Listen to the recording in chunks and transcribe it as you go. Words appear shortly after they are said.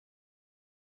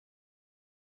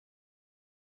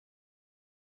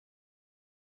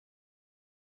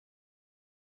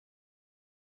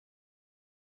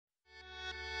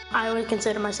I would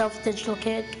consider myself a digital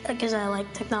kid because I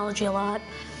like technology a lot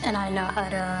and I know how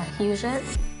to use it.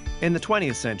 In the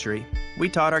 20th century, we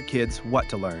taught our kids what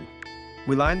to learn.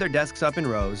 We lined their desks up in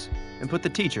rows and put the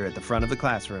teacher at the front of the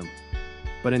classroom.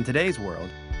 But in today's world,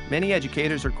 many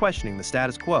educators are questioning the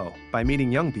status quo by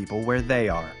meeting young people where they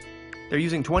are. They're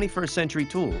using 21st century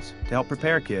tools to help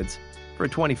prepare kids for a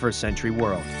 21st century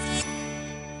world.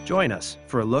 Join us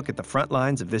for a look at the front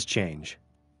lines of this change.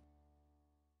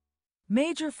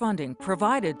 Major funding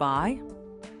provided by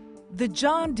the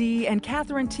John D. and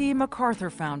Catherine T. MacArthur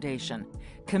Foundation,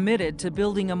 committed to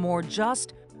building a more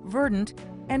just, verdant,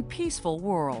 and peaceful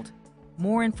world.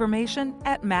 More information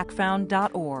at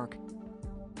macfound.org.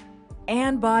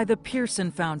 And by the Pearson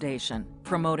Foundation,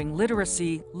 promoting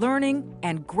literacy, learning,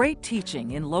 and great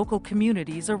teaching in local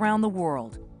communities around the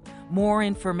world. More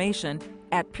information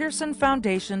at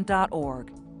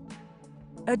pearsonfoundation.org.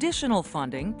 Additional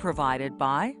funding provided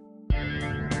by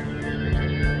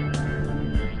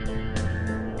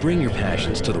Bring your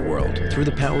passions to the world through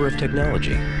the power of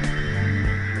technology.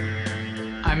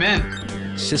 I'm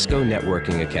in. Cisco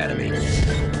Networking Academy.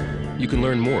 You can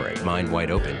learn more at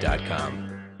mindwideopen.com.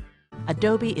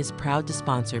 Adobe is proud to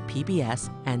sponsor PBS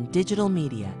and Digital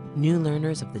Media, New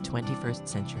Learners of the 21st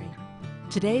Century.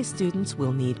 Today's students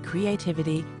will need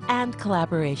creativity and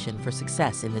collaboration for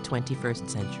success in the 21st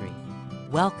century.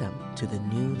 Welcome to the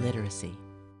new literacy.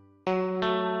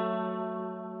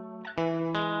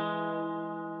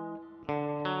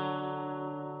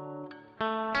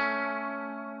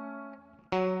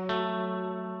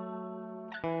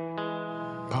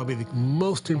 Probably the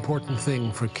most important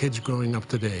thing for kids growing up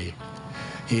today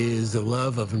is the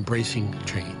love of embracing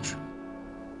change.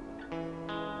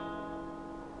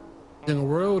 In a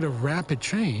world of rapid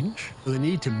change, the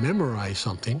need to memorize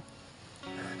something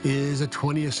is a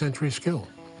 20th century skill.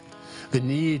 The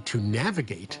need to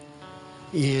navigate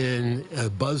in a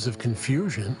buzz of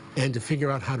confusion and to figure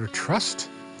out how to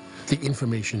trust the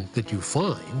information that you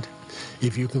find,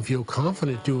 if you can feel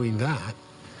confident doing that,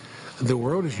 the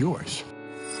world is yours.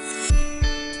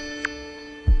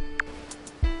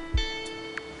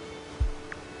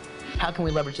 How can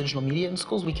we leverage digital media in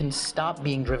schools? We can stop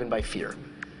being driven by fear.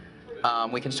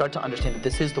 We can start to understand that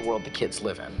this is the world the kids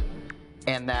live in,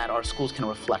 and that our schools can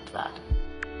reflect that.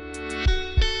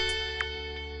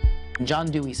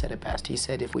 John Dewey said it best. He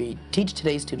said, if we teach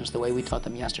today's students the way we taught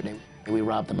them yesterday, we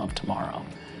rob them of tomorrow.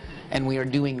 And we are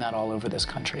doing that all over this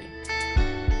country.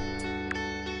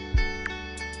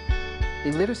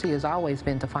 Literacy has always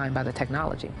been defined by the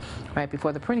technology, right?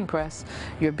 Before the printing press,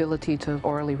 your ability to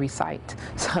orally recite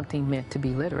something meant to be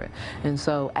literate. And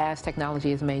so as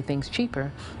technology has made things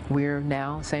cheaper, we're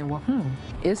now saying, well,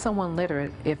 is someone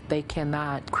literate if they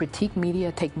cannot critique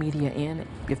media, take media in,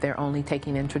 if they're only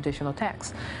taking in traditional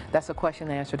text? That's a question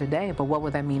to answer today, but what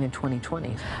would that mean in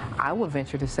 2020? I would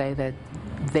venture to say that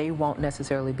they won't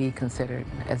necessarily be considered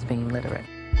as being literate.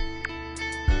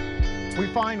 We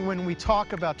find when we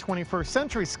talk about 21st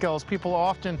century skills, people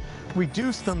often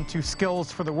reduce them to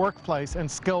skills for the workplace and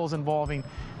skills involving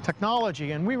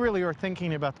technology. And we really are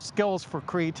thinking about skills for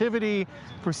creativity,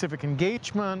 for civic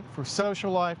engagement, for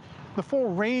social life, the full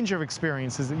range of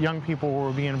experiences that young people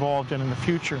will be involved in the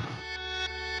future.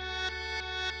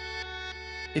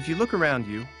 If you look around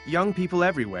you, young people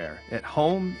everywhere, at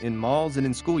home, in malls, and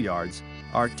in schoolyards,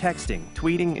 are texting,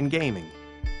 tweeting, and gaming.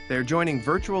 They're joining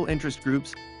virtual interest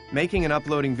groups, making and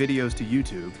uploading videos to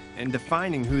YouTube, and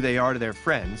defining who they are to their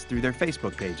friends through their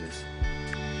Facebook pages.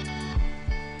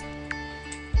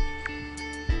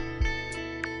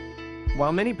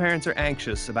 While many parents are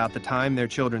anxious about the time their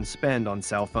children spend on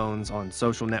cell phones, on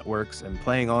social networks, and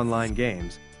playing online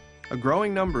games, a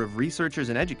growing number of researchers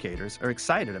and educators are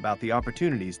excited about the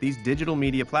opportunities these digital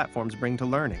media platforms bring to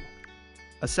learning.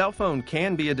 A cell phone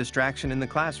can be a distraction in the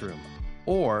classroom,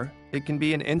 or it can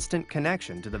be an instant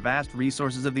connection to the vast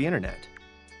resources of the internet.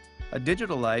 A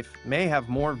digital life may have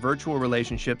more virtual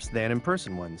relationships than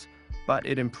in-person ones, but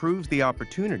it improves the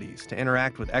opportunities to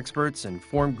interact with experts and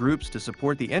form groups to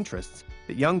support the interests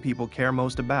that young people care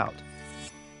most about.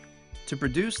 To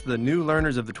produce the new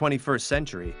learners of the 21st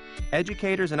century,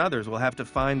 educators and others will have to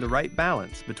find the right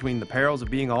balance between the perils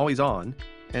of being always on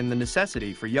and the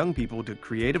necessity for young people to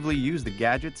creatively use the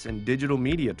gadgets and digital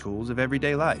media tools of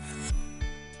everyday life.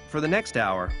 For the next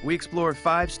hour, we explore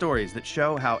 5 stories that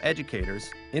show how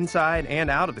educators, inside and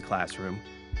out of the classroom,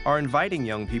 are inviting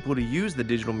young people to use the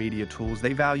digital media tools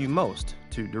they value most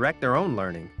to direct their own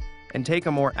learning and take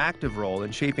a more active role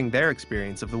in shaping their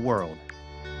experience of the world.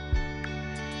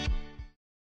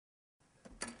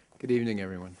 Good evening,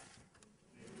 everyone.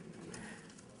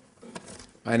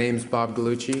 My name is Bob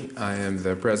Gallucci. I am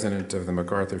the president of the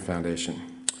MacArthur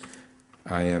Foundation.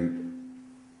 I am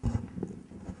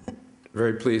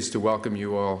very pleased to welcome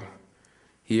you all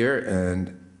here,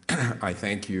 and I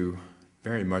thank you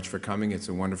very much for coming. It's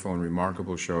a wonderful and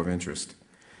remarkable show of interest.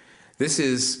 This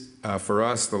is, for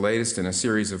us, the latest in a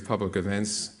series of public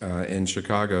events in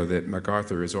Chicago that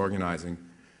MacArthur is organizing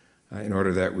in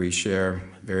order that we share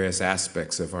various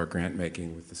aspects of our grant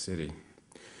making with the city.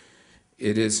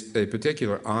 It is a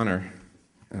particular honor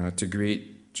to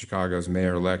greet Chicago's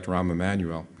Mayor-elect Rahm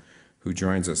Emanuel, who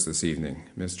joins us this evening.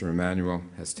 Mr. Emanuel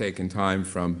has taken time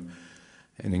from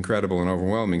an incredible and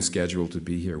overwhelming schedule to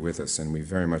be here with us, and we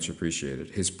very much appreciate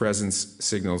it. His presence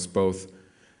signals both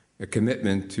a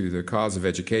commitment to the cause of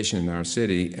education in our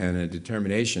city and a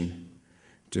determination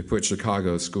to put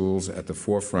Chicago schools at the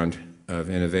forefront of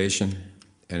innovation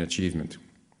and achievement.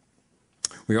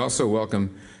 We also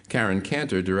welcome Karen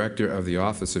Cantor, Director of the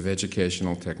Office of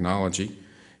Educational Technology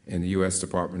in the U.S.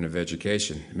 Department of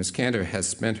Education. Ms. Cantor has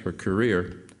spent her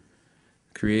career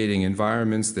creating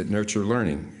environments that nurture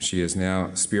learning. She is now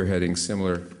spearheading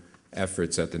similar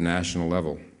efforts at the national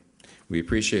level. We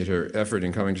appreciate her effort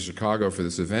in coming to Chicago for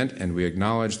this event, and we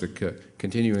acknowledge the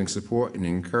continuing support and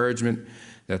encouragement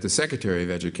that the Secretary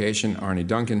of Education, Arne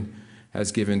Duncan,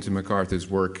 has given to MacArthur's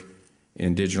work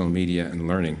in digital media and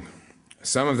learning.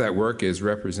 Some of that work is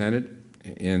represented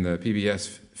in the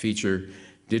PBS feature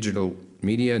Digital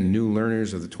Media, New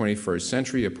Learners of the 21st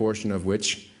Century, a portion of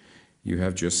which you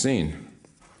have just seen.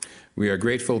 We are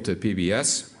grateful to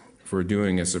PBS for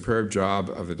doing a superb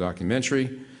job of the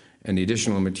documentary and the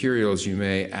additional materials you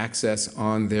may access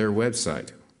on their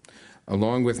website.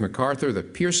 Along with MacArthur, the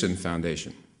Pearson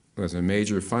Foundation was a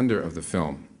major funder of the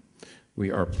film. We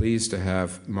are pleased to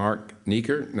have Mark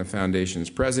Neeker, the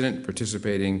Foundation's president,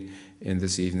 participating in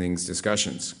this evening's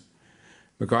discussions.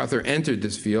 MacArthur entered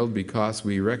this field because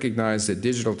we recognized that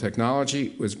digital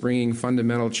technology was bringing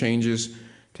fundamental changes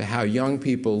to how young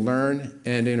people learn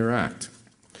and interact.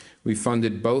 We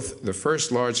funded both the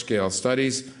first large-scale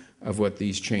studies of what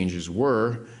these changes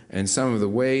were and some of the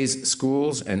ways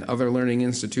schools and other learning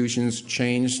institutions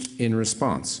changed in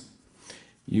response.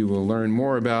 You will learn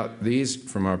more about these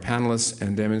from our panelists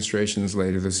and demonstrations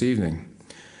later this evening.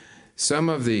 Some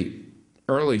of the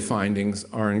early findings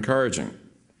are encouraging.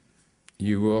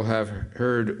 You will have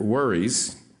heard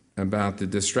worries about the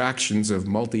distractions of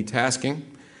multitasking,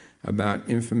 about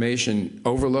information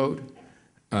overload,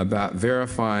 about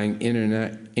verifying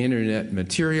internet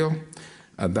material,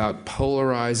 about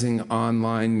polarizing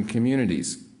online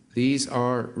communities. These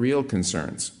are real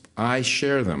concerns. I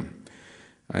share them.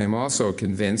 I am also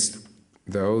convinced,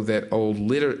 though, that old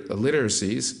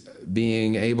literacies,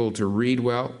 being able to read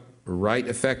well, write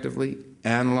effectively,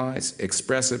 analyze,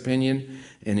 express opinion,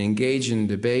 and engage in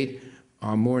debate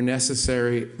are more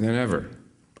necessary than ever.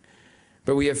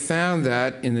 But we have found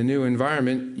that in the new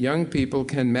environment, young people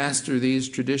can master these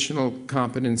traditional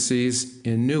competencies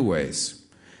in new ways.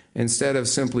 Instead of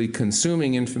simply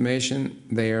consuming information,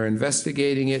 they are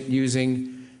investigating it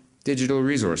using digital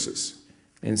resources.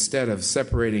 Instead of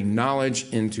separating knowledge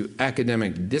into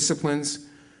academic disciplines,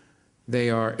 they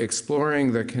are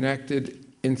exploring the connected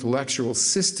intellectual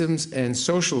systems and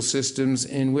social systems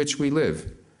in which we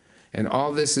live. And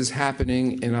all this is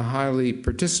happening in a highly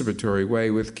participatory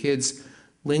way with kids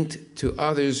linked to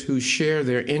others who share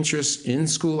their interests in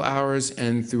school hours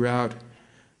and throughout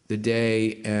the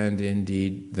day and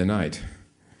indeed the night.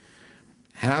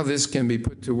 How this can be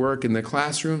put to work in the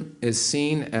classroom is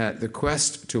seen at the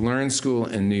Quest to Learn school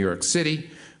in New York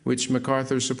City, which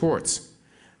MacArthur supports.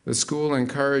 The school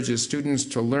encourages students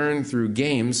to learn through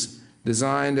games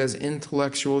designed as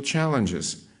intellectual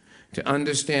challenges, to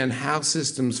understand how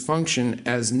systems function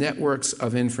as networks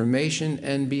of information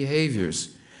and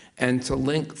behaviors, and to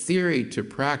link theory to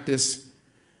practice,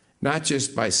 not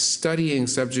just by studying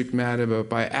subject matter, but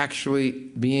by actually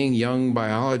being young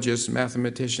biologists,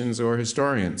 mathematicians, or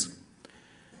historians.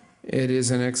 It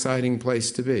is an exciting place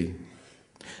to be.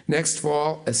 Next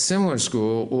fall, a similar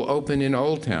school will open in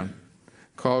Old Town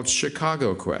called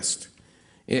Chicago Quest.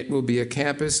 It will be a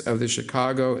campus of the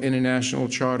Chicago International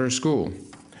Charter School.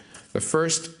 The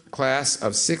first class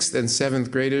of 6th and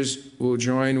 7th graders will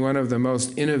join one of the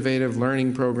most innovative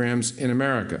learning programs in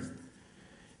America.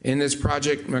 In this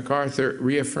project, MacArthur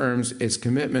reaffirms its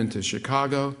commitment to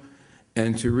Chicago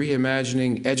and to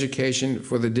reimagining education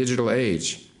for the digital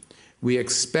age. We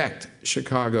expect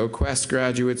Chicago Quest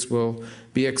graduates will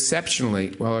be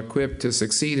exceptionally well equipped to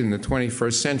succeed in the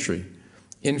 21st century.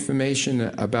 Information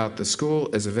about the school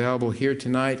is available here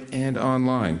tonight and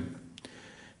online.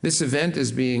 This event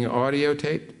is being audio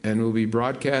taped and will be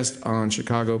broadcast on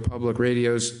Chicago Public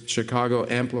Radio's Chicago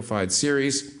Amplified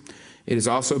series. It is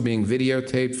also being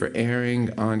videotaped for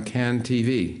airing on CAN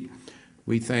TV.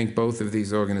 We thank both of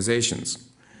these organizations.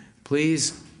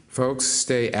 Please, folks,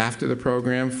 stay after the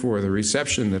program for the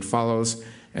reception that follows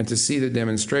and to see the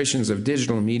demonstrations of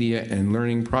digital media and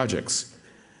learning projects.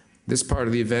 This part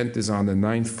of the event is on the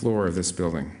 9th floor of this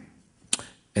building.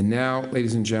 And now,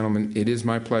 ladies and gentlemen, it is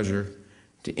my pleasure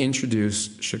to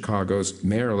introduce Chicago's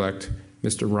Mayor-elect,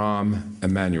 Mr. Rahm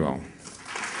Emanuel.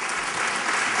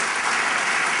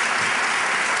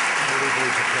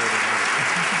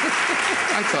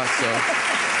 I thought so.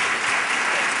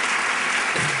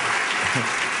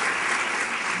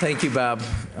 Thank you, Bob.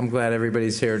 I'm glad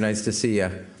everybody's here. Nice to see you.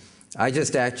 I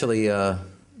just actually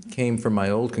came from my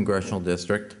old congressional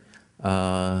district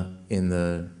in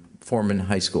the Foreman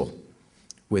High School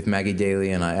with Maggie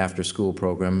Daly and our after-school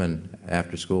program and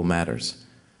After School Matters.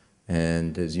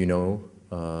 And as you know,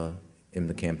 in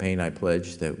the campaign, I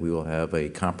pledged that we will have a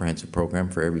comprehensive program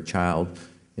for every child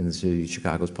in the city of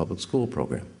Chicago's public school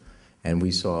program. And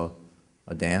we saw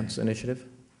a dance initiative.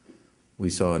 We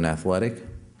saw an athletic,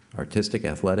 artistic,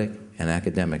 athletic, and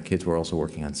academic. Kids were also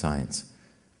working on science.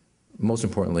 Most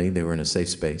importantly, they were in a safe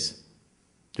space,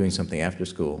 doing something after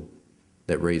school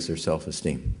that raised their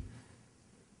self-esteem.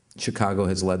 Chicago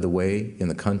has led the way in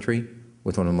the country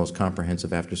with one of the most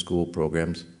comprehensive after-school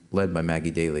programs led by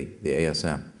Maggie Daly, the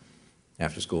ASM,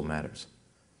 After School Matters.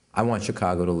 I want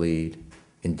Chicago to lead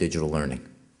in digital learning.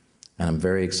 And I'm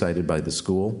very excited by the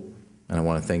school, and I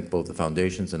want to thank both the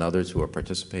foundations and others who are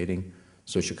participating.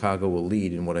 So Chicago will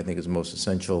lead in what I think is the most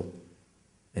essential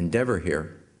endeavor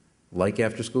here, like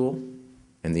after school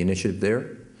and the initiative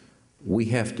there. We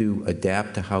have to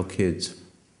adapt to how kids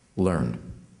learn.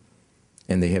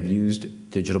 And they have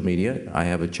used digital media. I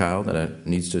have a child that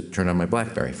needs to turn on my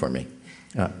BlackBerry for me.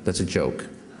 That's a joke.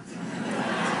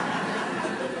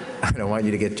 I don't want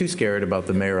you to get too scared about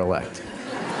the mayor-elect.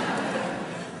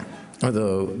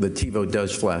 Although the TiVo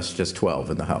does flash just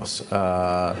 12 in the house.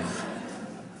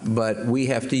 But we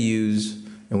have to use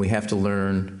and we have to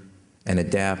learn and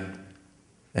adapt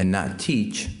and not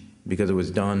teach because it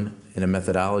was done in a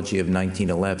methodology of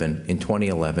 1911. In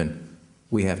 2011,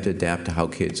 we have to adapt to how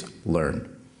kids learn.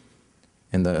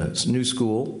 And the new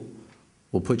school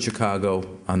will put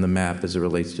Chicago on the map as it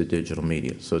relates to digital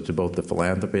media. So to both the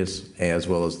philanthropists as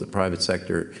well as the private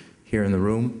sector here in the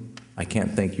room, I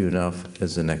can't thank you enough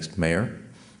as the next mayor.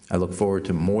 I look forward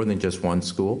to more than just one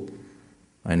school.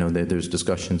 I know that there's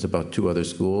discussions about 2 other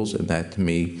schools, and that to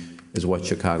me is what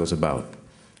Chicago's about.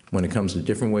 When it comes to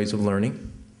different ways of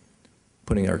learning,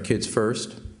 putting our kids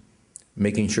first,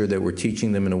 making sure that we're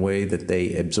teaching them in a way that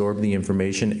they absorb the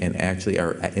information and actually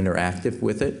are interactive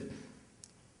with it.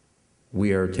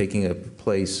 We are taking a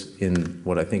place in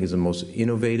what I think is the most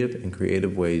innovative and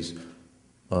creative ways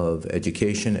of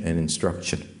education and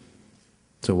instruction.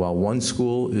 So while one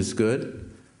school is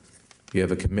good, you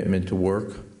have a commitment to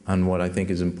work on what I think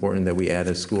is important, that we add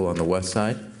a school on the west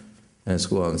side and a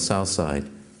school on the south side.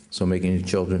 So making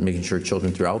sure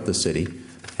children throughout the city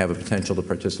have a potential to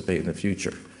participate in the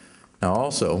future. Now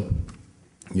also,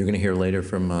 you're going to hear later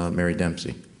from Mary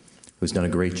Dempsey, who's done a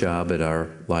great job at our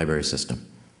library system.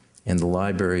 And the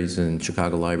libraries and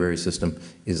Chicago library system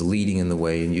is leading in the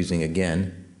way in using,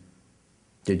 again,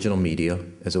 digital media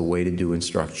as a way to do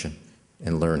instruction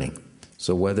and learning.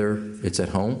 So whether it's at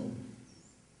home,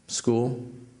 school,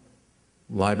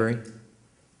 library,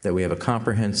 that we have a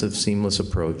comprehensive, seamless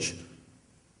approach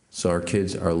so our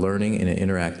kids are learning in an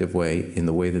interactive way, in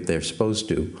the way that they're supposed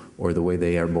to, or the way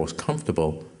they are most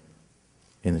comfortable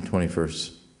in the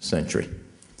 21st century.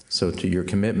 So to your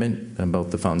commitment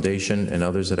about the foundation and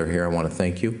others that are here, I want to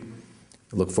thank you.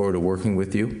 I look forward to working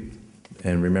with you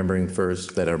and remembering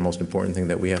first that our most important thing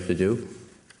that we have to do,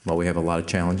 while we have a lot of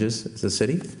challenges as a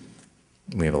city,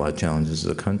 we have a lot of challenges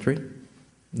as a country,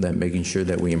 that making sure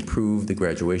that we improve the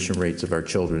graduation rates of our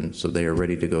children so they are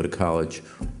ready to go to college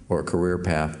or a career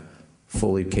path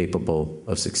fully capable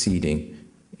of succeeding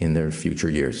in their future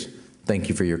years. Thank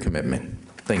you for your commitment.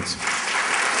 Thanks.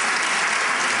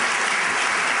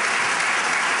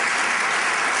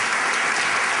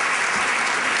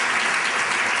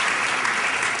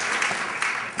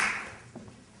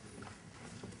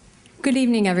 Good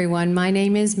evening, everyone. My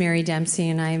name is Mary Dempsey,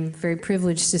 and I'm very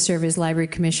privileged to serve as Library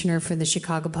Commissioner for the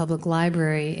Chicago Public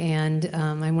Library. And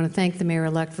I want to thank the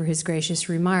Mayor-elect for his gracious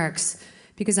remarks,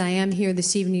 because I am here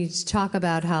this evening to talk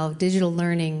about how digital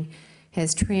learning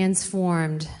has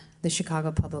transformed the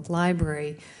Chicago Public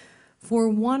Library. For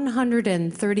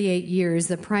 138 years,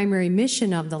 the primary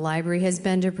mission of the library has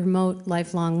been to promote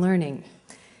lifelong learning.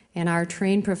 And our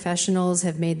trained professionals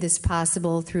have made this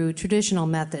possible through traditional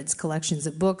methods, collections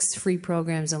of books, free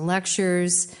programs and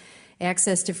lectures,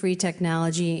 access to free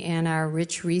technology, and our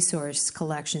rich resource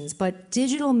collections. But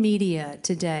digital media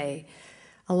today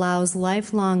allows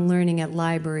lifelong learning at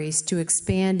libraries to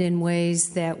expand in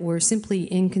ways that were simply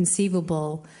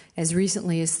inconceivable as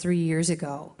recently as 3 years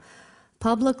ago.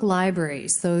 Public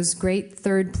libraries, those great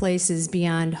third places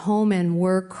beyond home and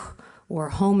work or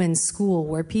home and school,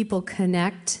 where people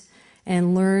connect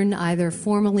and learn either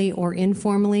formally or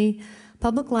informally,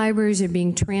 public libraries are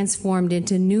being transformed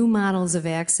into new models of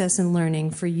access and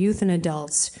learning for youth and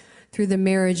adults through the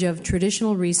marriage of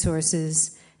traditional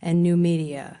resources and new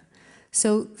media.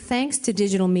 So thanks to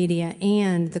digital media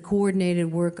and the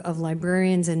coordinated work of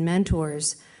librarians and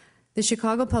mentors, the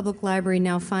Chicago Public Library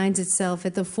now finds itself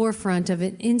at the forefront of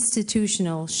an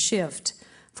institutional shift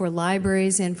for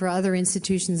libraries and for other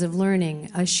institutions of learning,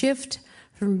 a shift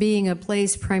from being a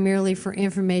place primarily for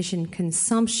information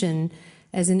consumption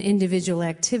as an individual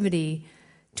activity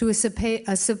to a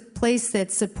place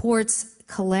that supports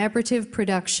collaborative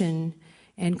production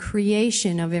and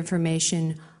creation of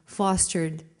information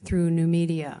fostered through new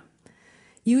media.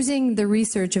 Using the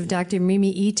research of Dr.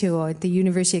 Mimi Ito at the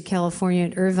University of California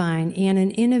at Irvine and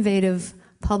an innovative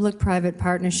public-private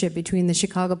partnership between the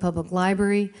Chicago Public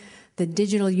Library, the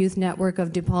Digital Youth Network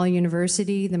of DePaul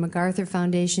University, the MacArthur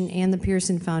Foundation, and the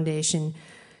Pearson Foundation,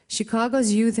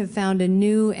 Chicago's youth have found a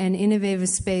new and innovative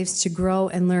space to grow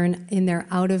and learn in their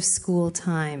out-of-school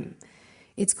time.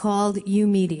 It's called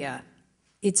UMedia.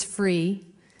 It's free.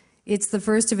 It's the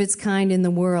first of its kind in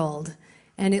the world,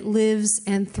 and it lives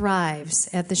and thrives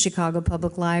at the Chicago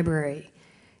Public Library.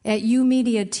 At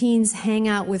UMedia, teens hang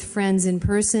out with friends in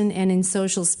person and in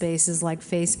social spaces like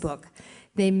Facebook.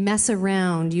 They mess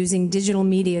around using digital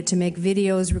media to make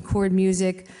videos, record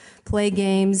music, play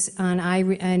games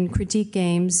and critique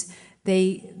games.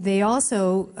 They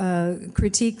also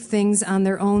critique things on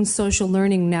their own social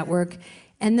learning network,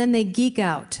 and then they geek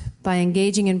out by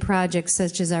engaging in projects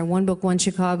such as our One Book, One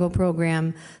Chicago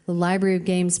program, the Library of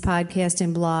Games podcast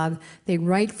and blog. They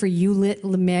write for ULit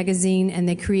magazine, and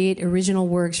they create original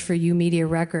works for UMedia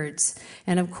Records.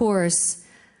 And of course,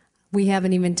 we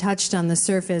haven't even touched on the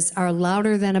surface. Our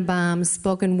Louder Than a Bomb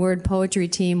spoken word poetry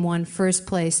team won first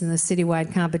place in the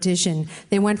citywide competition.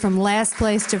 They went from last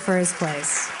place to first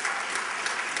place.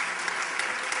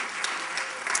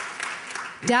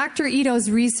 Dr. Ito's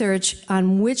research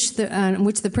on which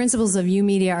the principles of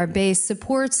UMedia are based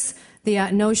supports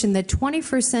the notion that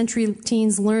 21st century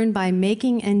teens learn by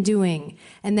making and doing,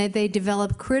 and that they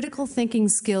develop critical thinking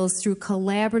skills through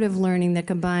collaborative learning that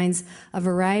combines a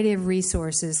variety of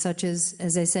resources such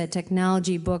as I said,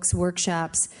 technology, books,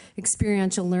 workshops,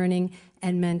 experiential learning,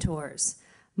 and mentors.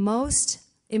 Most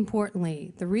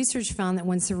importantly, the research found that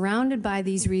when surrounded by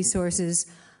these resources,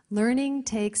 learning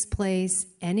takes place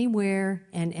anywhere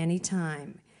and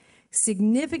anytime.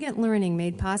 Significant learning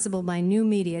made possible by new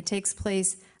media takes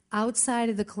place outside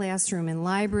of the classroom in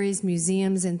libraries,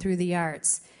 museums, and through the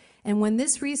arts. And when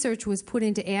this research was put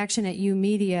into action at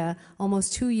UMedia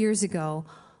almost 2 years ago,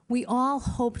 we all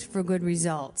hoped for good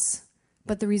results,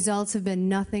 but the results have been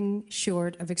nothing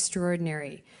short of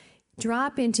extraordinary.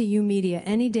 Drop into UMedia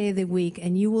any day of the week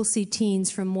and you will see teens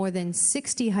from more than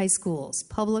 60 high schools,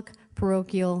 public,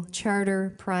 parochial,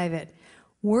 charter, private,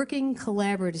 working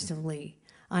collaboratively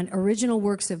on original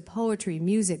works of poetry,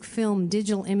 music, film,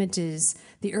 digital images,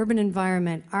 the urban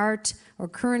environment, art, or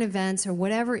current events, or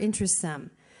whatever interests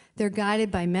them. They're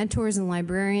guided by mentors and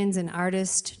librarians and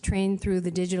artists trained through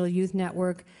the Digital Youth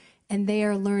Network, and they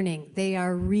are learning. They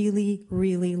are really,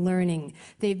 really learning.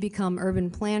 They've become urban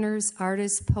planners,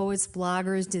 artists, poets,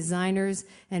 bloggers, designers,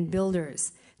 and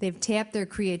builders. They've tapped their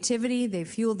creativity, they've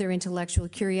fueled their intellectual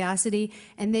curiosity,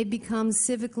 and they've become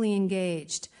civically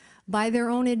engaged. By their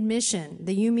own admission,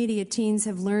 the UMedia teens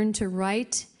have learned to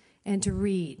write and to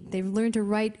read. They've learned to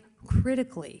write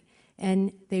critically,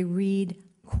 and they read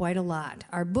quite a lot.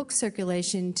 Our book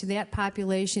circulation to that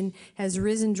population has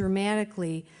risen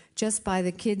dramatically just by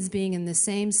the kids being in the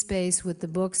same space with the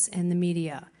books and the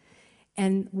media.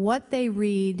 And what they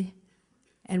read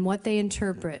and what they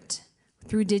interpret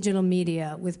through digital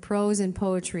media with prose and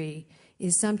poetry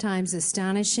is sometimes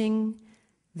astonishing,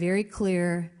 very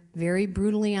clear, very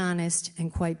brutally honest,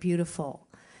 and quite beautiful.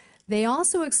 They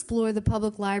also explore the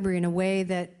public library in a way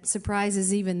that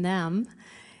surprises even them,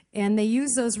 and they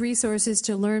use those resources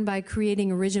to learn by creating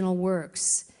original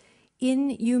works.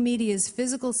 In UMedia's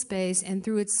physical space and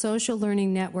through its social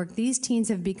learning network, these teens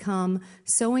have become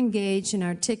so engaged and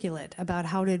articulate about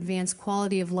how to advance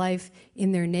quality of life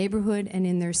in their neighborhood and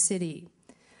in their city.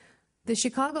 The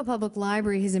Chicago Public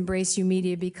Library has embraced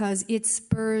UMedia because it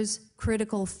spurs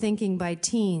critical thinking by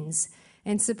teens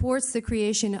and supports the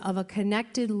creation of a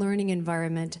connected learning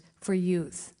environment for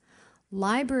youth.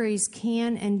 Libraries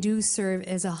can and do serve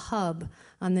as a hub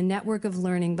on the network of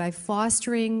learning by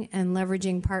fostering and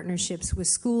leveraging partnerships with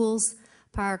schools,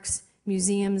 parks,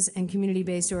 museums, and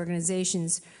community-based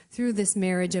organizations through this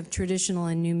marriage of traditional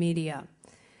and new media.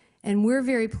 And we're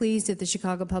very pleased at the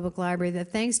Chicago Public Library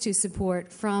that thanks to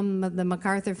support from the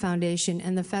MacArthur Foundation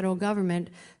and the federal government,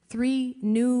 3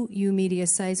 new U-Media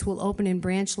sites will open in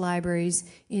branch libraries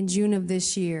in June of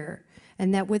this year.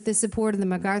 And that with the support of the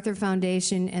MacArthur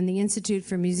Foundation and the Institute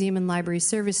for Museum and Library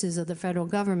Services of the federal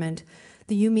government,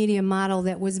 the U-Media model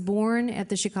that was born at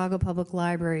the Chicago Public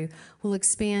Library will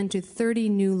expand to 30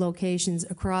 new locations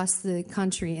across the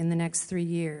country in the next 3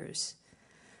 years.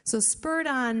 So spurred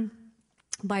on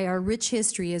by our rich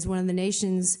history as one of the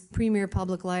nation's premier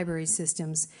public library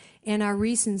systems and our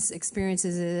recent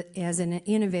experiences as an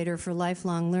innovator for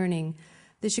lifelong learning,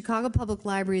 the Chicago Public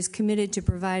Library is committed to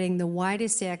providing the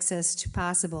widest access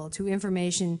possible to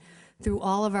information through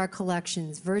all of our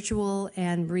collections, virtual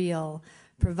and real,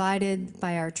 provided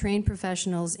by our trained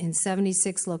professionals in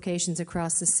 76 locations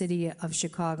across the city of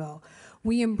Chicago.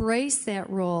 We embrace that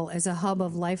role as a hub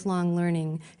of lifelong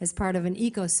learning as part of an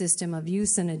ecosystem of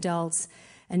youth and adults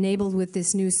enabled with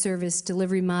this new service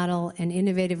delivery model and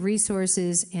innovative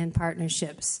resources and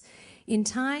partnerships. In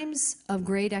times of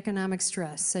great economic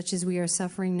stress, such as we are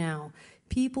suffering now,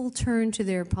 people turn to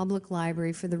their public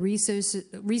library for the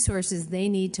resources they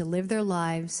need to live their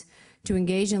lives, to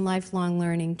engage in lifelong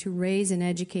learning, to raise and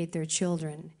educate their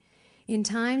children. In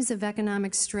times of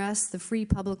economic stress, the free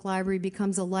public library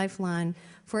becomes a lifeline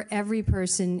for every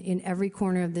person in every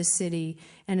corner of the city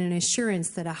and an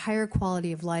assurance that a higher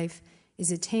quality of life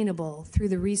is attainable through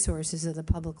the resources of the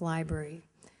public library.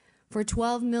 For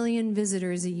 12 million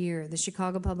visitors a year, the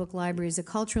Chicago Public Library is a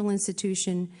cultural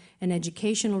institution, an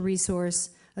educational resource,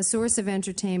 a source of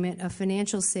entertainment, a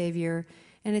financial savior,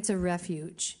 and it's a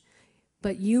refuge.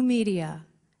 But U-Media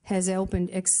has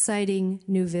opened exciting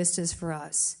new vistas for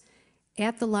us.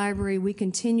 At the library, we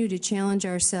continue to challenge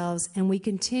ourselves, and we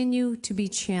continue to be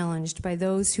challenged by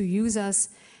those who use us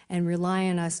and rely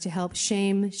on us to help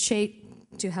shape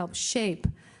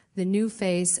the new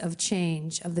face of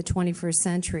change of the 21st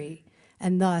century,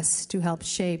 and thus to help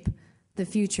shape the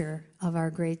future of our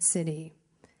great city.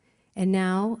 And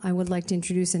now I would like to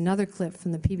introduce another clip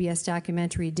from the PBS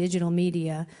documentary Digital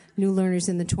Media, New Learners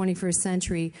in the 21st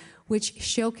Century, which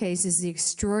showcases the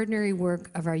extraordinary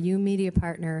work of our U-Media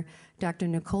partner, Dr.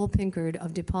 Nicole Pinkard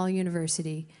of DePaul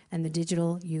University and the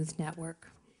Digital Youth Network.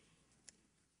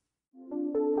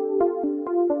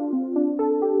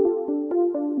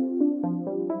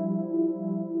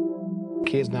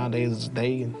 Kids nowadays,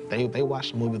 they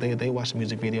watch the movie, they watch the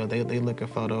music video, they look at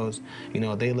photos, you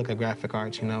know, they look at graphic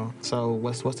arts, you know. So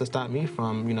what's to stop me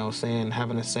from, you know,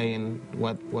 having a say in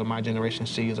what my generation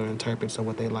sees or interprets or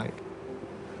what they like?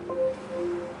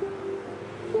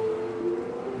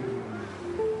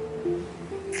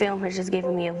 Film has just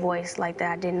given me a voice like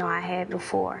that I didn't know I had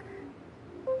before.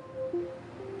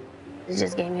 It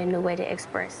just gave me a new way to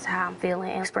express how I'm feeling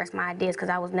and express my ideas, because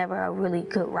I was never a really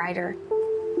good writer.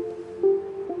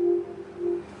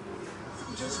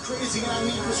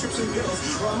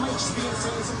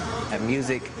 At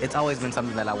music, it's always been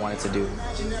something that I wanted to do.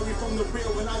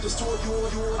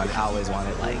 I always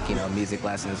wanted, like, you know, music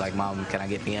lessons, like, Mom, can I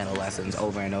get piano lessons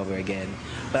over and over again?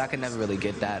 But I could never really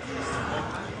get that.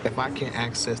 If I can't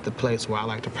access the place where I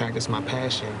like to practice my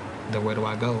passion, then where do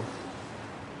I go?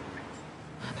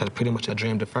 That's pretty much a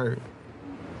dream deferred.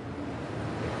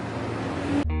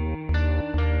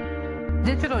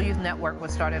 Digital Youth Network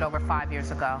was started over 5 years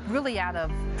ago, really out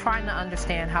of trying to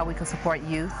understand how we can support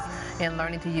youth in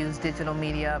learning to use digital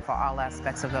media for all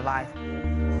aspects of their life.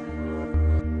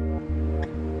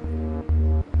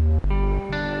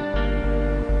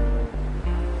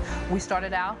 We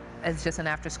started out as just an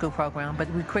after-school program, but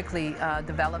we quickly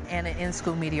developed an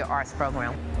in-school media arts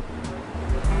program.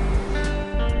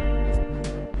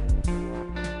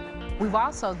 We've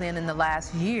also then, in the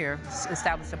last year,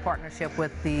 established a partnership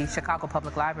with the Chicago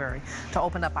Public Library to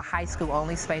open up a high school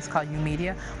only space called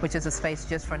U-Media, which is a space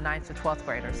just for 9th to 12th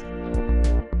graders.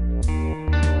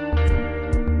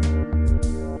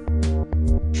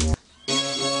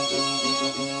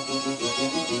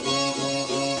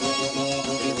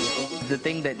 The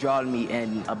thing that drew me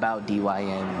in about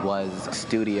DYN was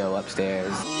studio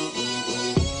upstairs.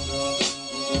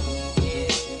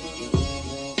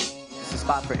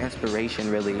 Spot for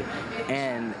inspiration, really,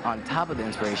 and on top of the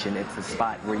inspiration, it's a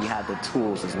spot where you have the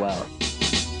tools as well.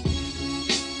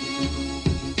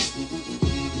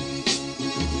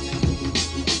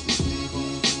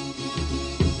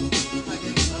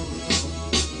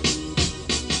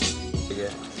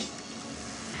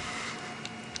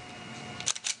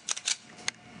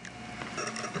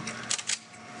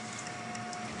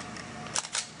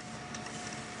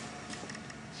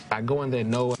 I go in there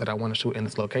know that I want to shoot in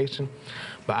this location,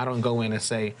 but I don't go in and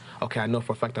say, okay, I know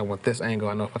for a fact I want this angle,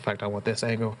 I know for a fact I want this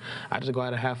angle. I just go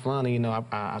out and have fun, and, you know,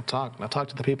 I talk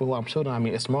to the people who I'm shooting. I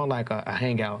mean, it's more like a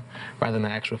hangout rather than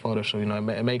an actual photo shoot. You know,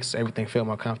 it makes everything feel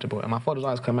more comfortable, and my photos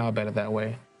always come out better that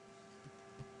way.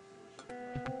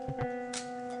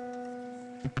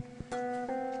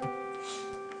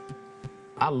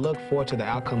 I look forward to the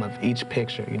outcome of each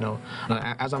picture, you know.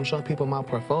 As I'm showing people my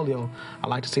portfolio, I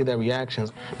like to see their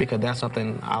reactions because that's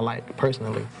something I like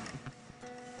personally.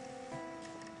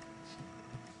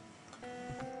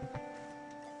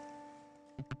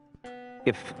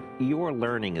 If your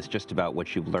learning is just about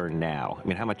what you've learned now, I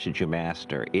mean, how much did you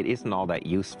master? It isn't all that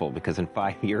useful because in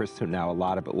 5 years from now, a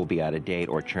lot of it will be out of date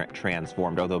or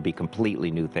transformed, or there'll be completely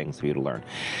new things for you to learn.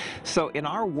 So in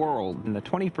our world, in the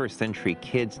 21st century,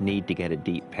 kids need to get a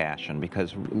deep passion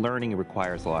because learning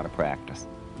requires a lot of practice.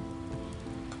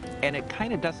 And it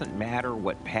kind of doesn't matter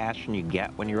what passion you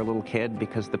get when you're a little kid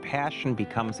because the passion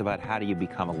becomes about how do you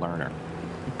become a learner.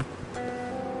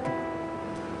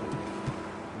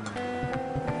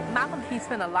 He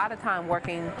spent a lot of time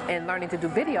working and learning to do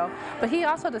video, but he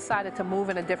also decided to move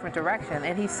in a different direction,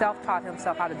 and he self-taught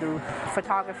himself how to do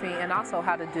photography and also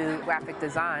how to do graphic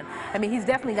design. I mean, he's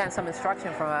definitely gotten some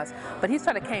instruction from us, but he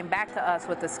sort of came back to us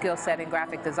with the skill set in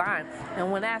graphic design.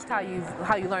 And when asked how you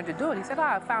learned to do it, he said, "Oh,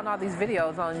 I found all these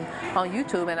videos on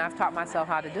YouTube, and I've taught myself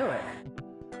how to do it."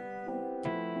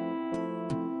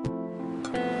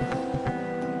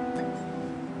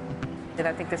 And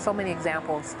I think there's so many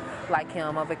examples like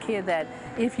him of a kid that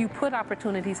if you put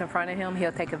opportunities in front of him,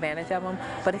 he'll take advantage of them.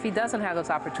 But if he doesn't have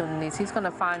those opportunities, he's going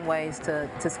to find ways to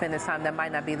spend his time that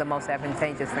might not be the most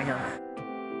advantageous for him.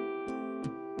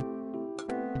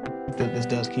 This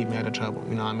does keep me out of trouble,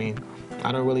 you know what I mean?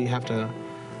 I don't really have to,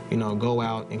 you know, go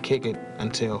out and kick it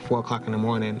until 4 o'clock in the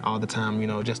morning all the time, you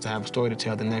know, just to have a story to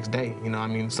tell the next day. You know what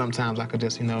I mean? Sometimes I could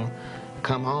just, you know,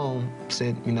 come home,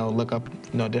 sit, you know, look up,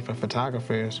 you know, different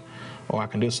photographers, or I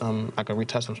can do I can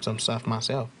retouch some stuff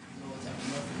myself.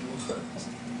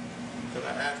 Could I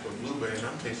ask for blueberry and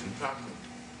I'm tasting chocolate?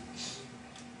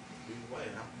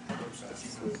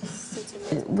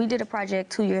 We did a project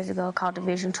 2 years ago called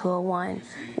Division 201,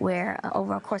 where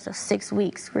over a course of 6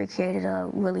 weeks, we created a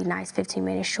really nice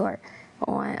 15-minute short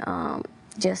on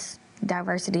just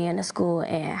diversity in the school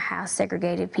and how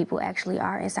segregated people actually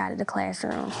are inside of the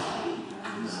classroom.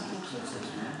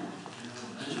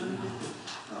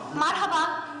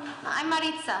 Marhaba, I'm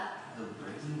Maritza.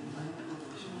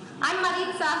 I'm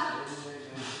Maritza.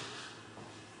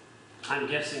 I'm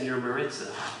guessing you're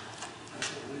Maritza.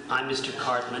 I'm Mr.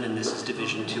 Cartman, and this is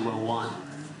Division 201.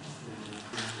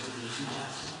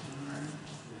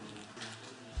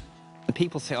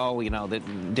 People say, oh, you know,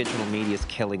 that digital media is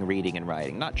killing reading and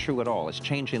writing. Not true at all. It's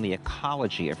changing the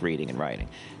ecology of reading and writing.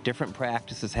 Different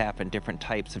practices happen, different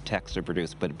types of texts are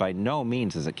produced, but by no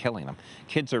means is it killing them.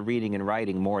 Kids are reading and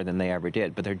writing more than they ever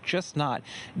did, but they're just not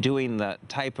doing the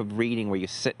type of reading where you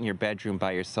sit in your bedroom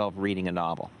by yourself reading a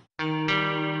novel.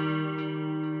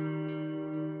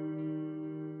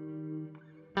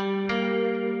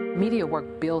 Media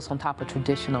work builds on top of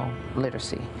traditional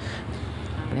literacy.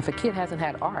 And if a kid hasn't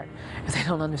had art, if they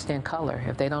don't understand color,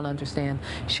 if they don't understand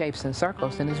shapes and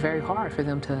circles, then it's very hard for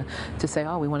them to say,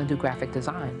 oh, we want to do graphic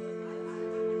design.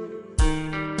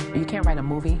 You can't write a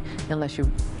movie unless you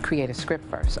create a script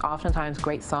first. Oftentimes,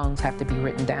 great songs have to be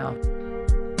written down.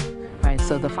 Right,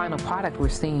 so the final product we're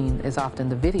seeing is often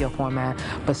the video format,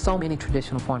 but so many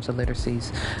traditional forms of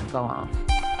literacies go on.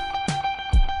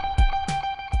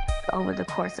 Over the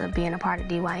course of being a part of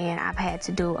DYN, I've had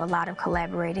to do a lot of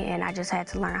collaborating, and I just had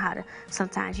to learn how to,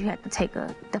 sometimes you have to take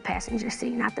the passenger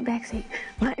seat, not the back seat,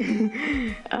 but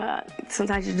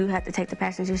sometimes you do have to take the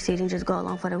passenger seat and just go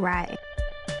along for the ride.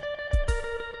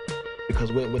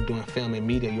 Because with doing film and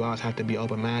media, you always have to be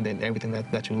open-minded in everything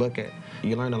that you look at.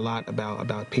 You learn a lot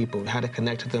about people, how to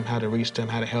connect to them, how to reach them,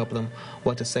 how to help them,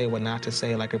 what to say, what not to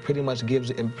say. Like it pretty much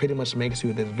makes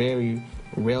you this very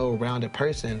well-rounded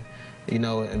person, you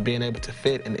know, and being able to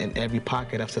fit in every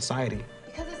pocket of society.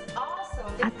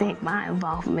 I think my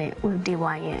involvement with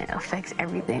DYN affects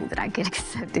everything that I get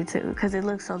accepted to, because it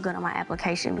looks so good on my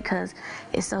application because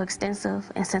it's so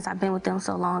extensive, and since I've been with them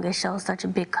so long, it shows such a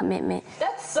big commitment.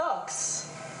 That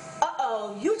sucks.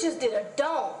 Uh-oh, you just did a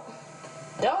don't.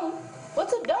 Don't?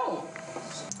 What's a don't?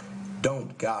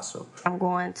 Don't gossip. I'm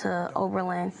going to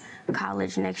Oberlin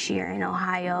College next year in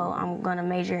Ohio. I'm going to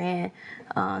major in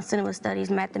cinema studies,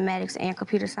 mathematics, and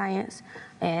computer science.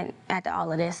 And after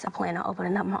all of this, I plan on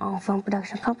opening up my own film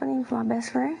production company with my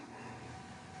best friend.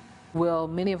 Well,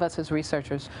 many of us as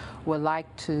researchers would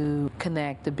like to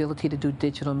connect the ability to do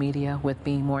digital media with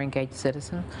being more engaged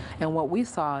citizen. And what we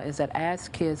saw is that as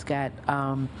kids got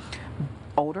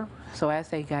older, so as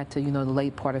they got to, the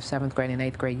late part of 7th grade and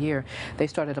 8th grade year, they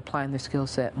started applying their skill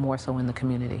set more so in the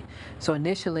community. So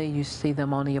initially you see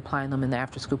them only applying them in the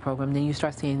after school program, then you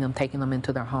start seeing them taking them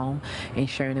into their home and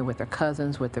sharing it with their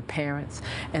cousins, with their parents,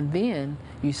 and then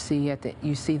you see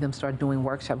them start doing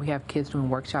workshops. We have kids doing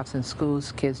workshops in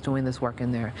schools, kids doing this work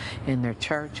in their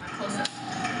church.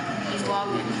 He's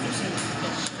walking.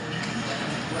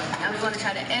 I'm going to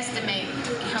try to estimate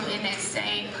him in that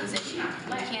same position.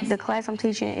 The class I'm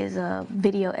teaching is a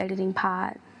video editing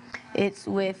pod. It's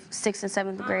with 6th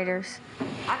and 7th graders.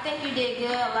 I think you did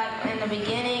good. Like in the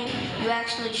beginning, you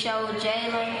actually showed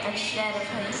Jalen instead of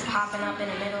him popping up in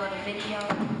the middle of the video.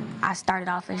 I started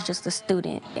off as just a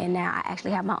student, and now I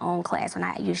actually have my own class when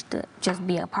I used to just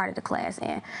be a part of the class.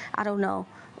 And I don't know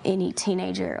any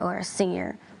teenager or a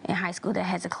senior in high school that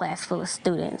has a class full of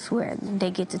students where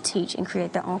they get to teach and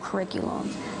create their own curriculum.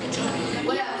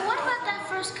 What about that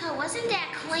first cut? Wasn't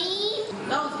that clean?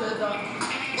 That was good, though.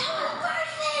 That was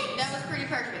perfect. That was pretty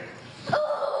perfect.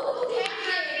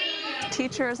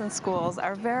 Teachers and schools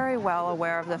are very well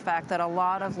aware of the fact that a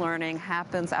lot of learning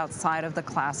happens outside of the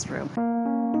classroom.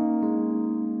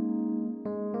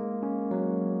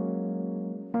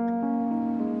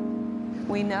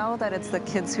 We know that it's the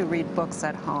kids who read books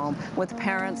at home, with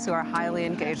parents who are highly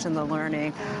engaged in the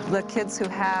learning, the kids who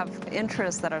have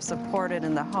interests that are supported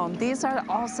in the home. These are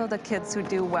also the kids who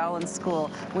do well in school.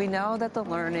 We know that the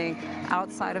learning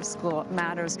outside of school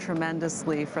matters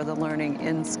tremendously for the learning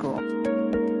in school.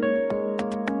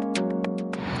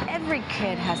 Every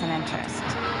kid has an interest.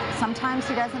 Sometimes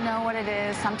he doesn't know what it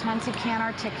is, sometimes he can't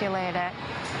articulate it,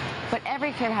 but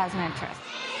every kid has an interest.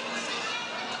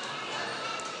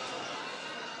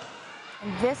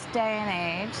 In this day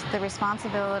and age, the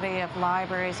responsibility of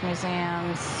libraries,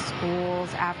 museums,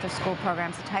 schools, after-school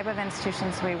programs, the type of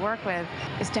institutions we work with,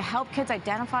 is to help kids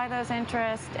identify those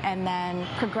interests and then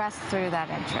progress through that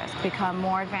interest, become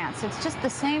more advanced. It's just the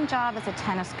same job as a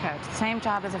tennis coach, the same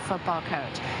job as a football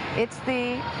coach. It's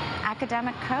the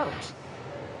academic coach.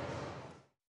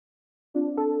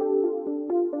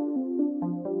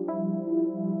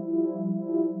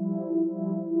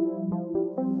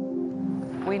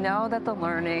 We know that the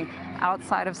learning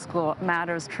outside of school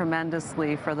matters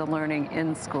tremendously for the learning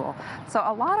in school. So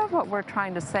a lot of what we're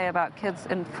trying to say about kids'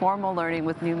 informal learning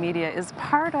with new media is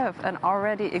part of an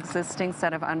already existing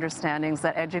set of understandings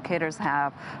that educators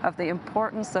have of the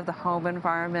importance of the home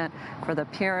environment, for the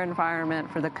peer environment,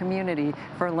 for the community,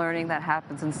 for learning that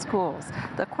happens in schools.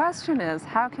 The question is,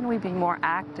 how can we be more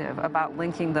active about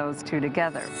linking those two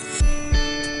together?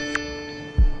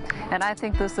 And I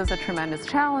think this is a tremendous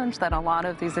challenge that a lot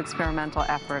of these experimental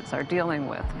efforts are dealing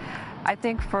with. I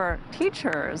think for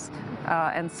teachers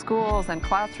and schools and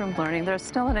classroom learning, there's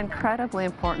still an incredibly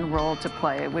important role to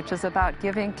play, which is about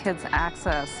giving kids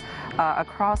access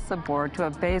across the board to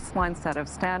a baseline set of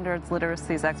standards,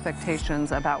 literacies,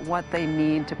 expectations about what they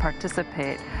need to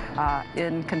participate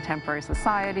in contemporary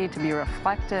society, to be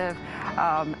reflective,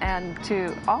 and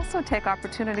to also take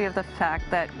opportunity of the fact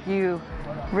that you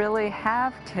really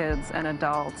have kids and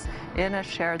adults in a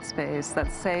shared space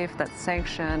that's safe, that's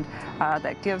sanctioned,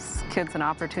 that gives kids an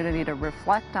opportunity to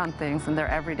reflect on things in their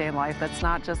everyday life that's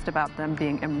not just about them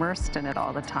being immersed in it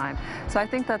all the time. So I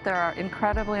think that there are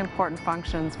incredibly important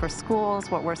functions for schools.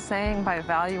 What we're saying by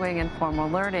valuing informal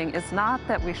learning is not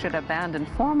that we should abandon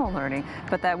formal learning,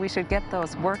 but that we should get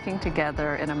those working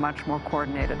together in a much more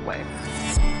coordinated way.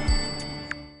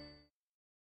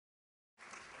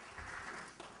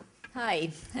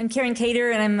 Hi, I'm Karen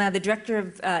Cater, and I'm the Director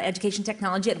of Education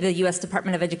Technology at the U.S.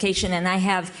 Department of Education, and I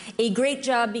have a great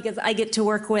job because I get to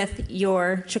work with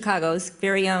your Chicago's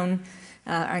very own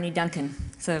Arnie Duncan.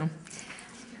 So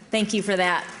thank you for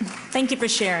that. Thank you for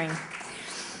sharing.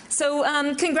 So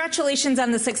congratulations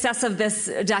on the success of this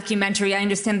documentary. I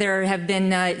understand there have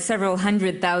been several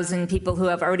 100,000 people who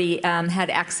have already had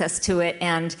access to it,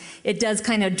 and it does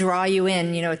kind of draw you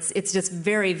in. You know, it's just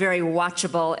very, very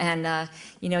watchable, and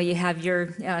you know, you have your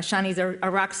Shani's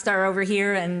a rock star over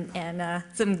here, and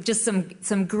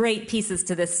some great pieces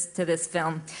to this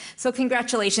film. So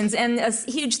congratulations, and a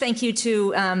huge thank you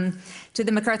to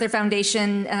the MacArthur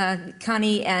Foundation,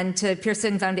 Connie, and to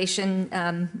Pearson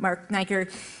Foundation, Mark Niker,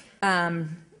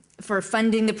 for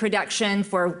funding the production,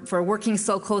 for working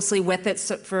so closely with it,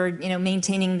 for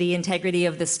maintaining the integrity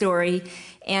of the story,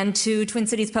 and to Twin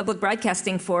Cities Public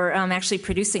Broadcasting for actually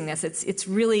producing this. It's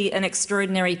really an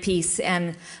extraordinary piece,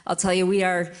 and I'll tell you, we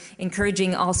are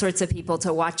encouraging all sorts of people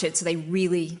to watch it so they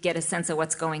really get a sense of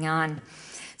what's going on.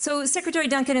 So Secretary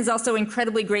Duncan is also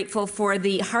incredibly grateful for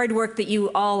the hard work that you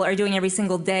all are doing every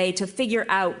single day to figure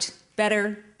out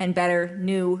better and better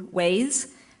new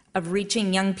ways of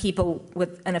reaching young people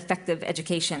with an effective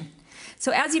education.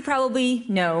 So as you probably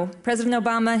know, President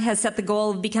Obama has set the goal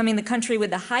of becoming the country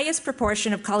with the highest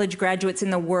proportion of college graduates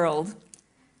in the world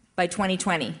by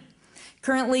 2020.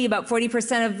 Currently, about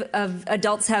 40% of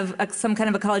adults have some kind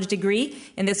of a college degree,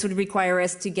 and this would require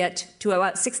us to get to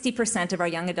about 60% of our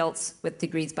young adults with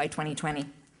degrees by 2020.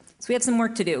 So we have some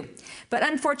work to do. But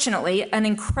unfortunately, an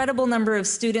incredible number of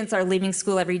students are leaving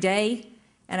school every day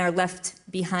and are left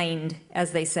behind,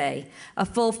 as they say. A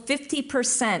full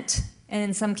 50%, and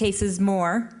in some cases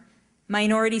more,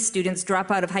 minority students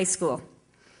drop out of high school.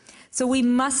 So we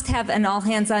must have an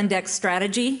all-hands-on-deck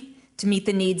strategy to meet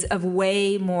the needs of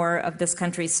way more of this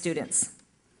country's students.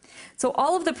 So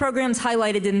all of the programs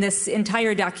highlighted in this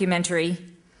entire documentary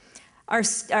are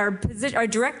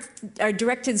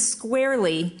directed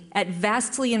squarely at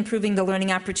vastly improving the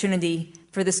learning opportunity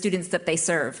for the students that they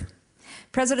serve.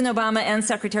 President Obama and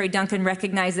Secretary Duncan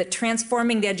recognize that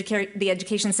transforming the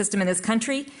education system in this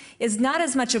country is not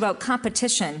as much about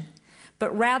competition,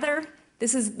 but rather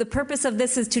the purpose of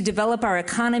this is to develop our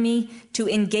economy, to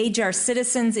engage our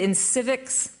citizens in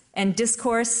civics and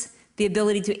discourse, the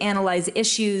ability to analyze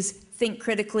issues, think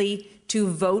critically, to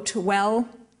vote well,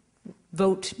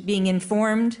 vote being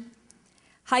informed.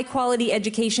 High-quality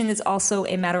education is also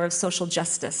a matter of social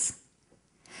justice.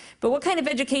 But what kind of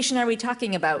education are we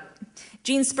talking about?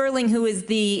 Gene Sperling, who is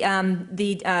the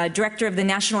director of the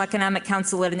National Economic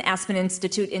Council at an Aspen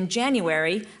Institute in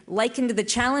January, likened the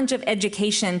challenge of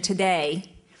education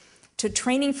today to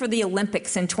training for the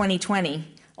Olympics in 2020,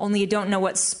 only you don't know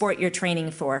what sport you're training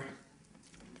for.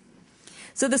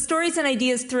 So the stories and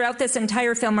ideas throughout this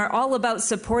entire film are all about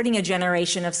supporting a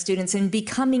generation of students in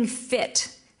becoming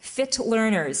fit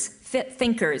learners, fit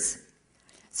thinkers,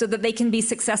 so that they can be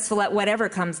successful at whatever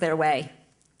comes their way,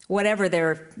 whatever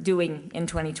they're doing in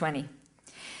 2020.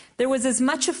 There was as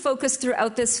much a focus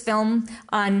throughout this film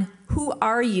on who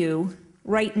are you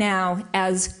right now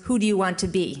as who do you want to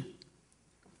be.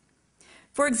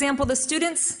 For example, the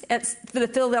students at the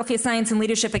Philadelphia Science and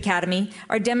Leadership Academy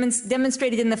are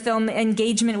demonstrated in the film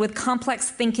engagement with complex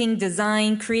thinking,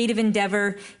 design, creative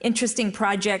endeavor, interesting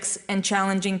projects, and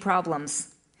challenging problems.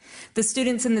 The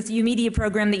students in the U-Media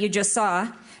program that you just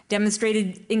saw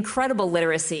demonstrated incredible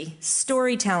literacy,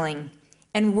 storytelling,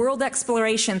 and world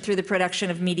exploration through the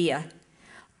production of media.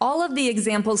 All of the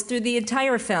examples through the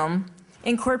entire film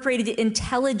incorporated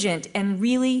intelligent and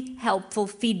really helpful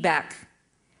feedback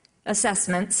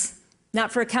assessments,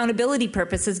 not for accountability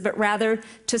purposes, but rather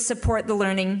to support the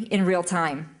learning in real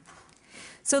time.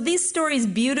 So these stories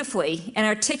beautifully and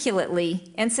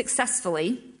articulately and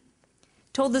successfully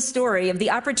told the story of the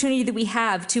opportunity that we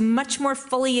have to much more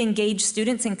fully engage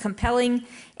students in compelling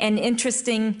and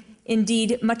interesting,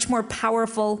 indeed much more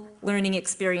powerful learning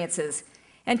experiences.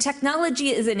 And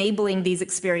technology is enabling these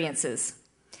experiences.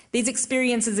 These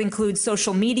experiences include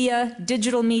social media,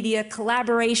 digital media,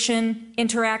 collaboration,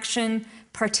 interaction,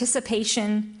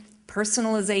 participation,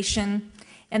 personalization,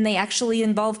 and they actually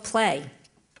involve play.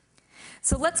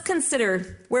 So let's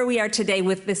consider where we are today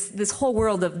with this whole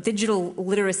world of digital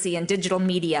literacy and digital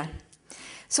media.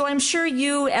 So I'm sure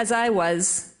you, as I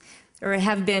was, or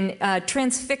have been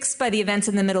transfixed by the events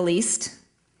in the Middle East,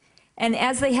 and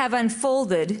as they have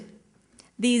unfolded,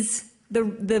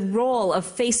 the role of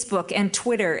Facebook and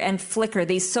Twitter and Flickr,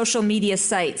 these social media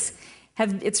sites,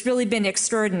 it's really been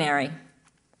extraordinary.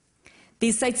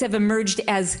 These sites have emerged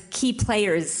as key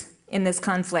players in this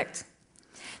conflict.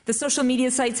 The social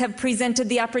media sites have presented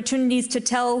the opportunities to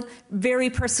tell very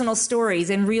personal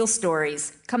stories and real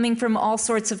stories coming from all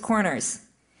sorts of corners.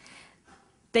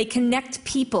 They connect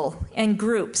people and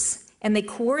groups, and they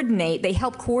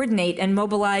help coordinate and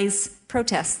mobilize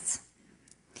protests.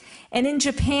 And in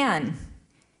Japan,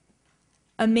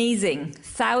 amazing,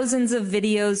 thousands of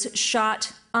videos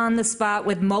shot on the spot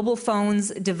with mobile phones,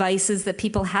 devices that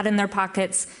people had in their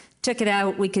pockets, took it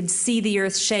out, we could see the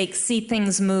earth shake, see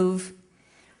things move.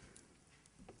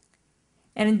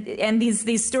 And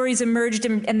these stories emerged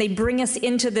and they bring us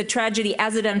into the tragedy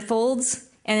as it unfolds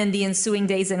and in the ensuing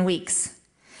days and weeks.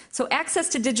 So access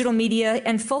to digital media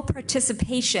and full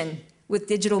participation with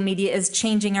digital media is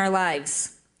changing our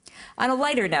lives. On a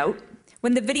lighter note,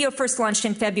 when the video first launched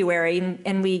in February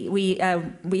and we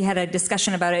had a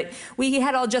discussion about it, we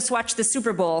had all just watched the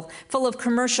Super Bowl full of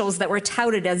commercials that were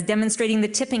touted as demonstrating the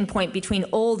tipping point between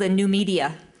old and new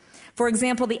media. For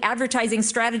example, the advertising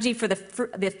strategy for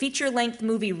the feature-length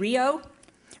movie Rio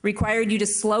required you to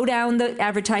slow down the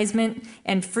advertisement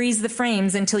and freeze the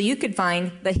frames until you could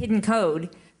find the hidden code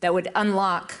that would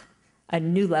unlock a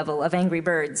new level of Angry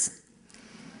Birds.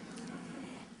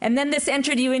 And then this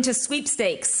entered you into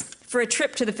sweepstakes for a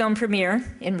trip to the film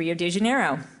premiere in Rio de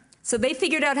Janeiro. So they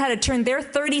figured out how to turn their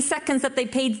 30 seconds that they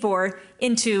paid for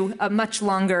into a much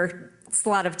longer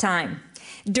slot of time.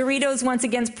 Doritos once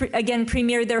again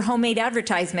premiered their homemade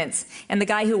advertisements, and the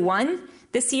guy who won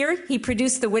this year, he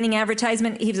produced the winning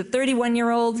advertisement. He was a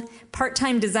 31-year-old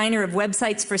part-time designer of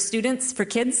websites for students, for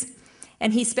kids,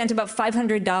 and he spent about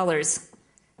 $500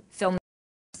 filming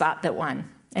the spot that won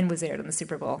and was aired on the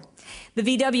Super Bowl. The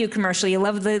VW commercial, you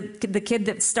love the kid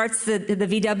that starts the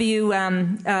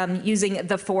VW using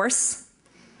the Force.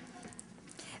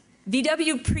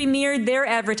 VW premiered their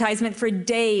advertisement for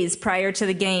days prior to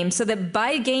the game so that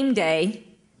by game day,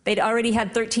 they'd already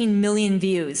had 13 million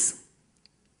views.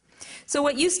 So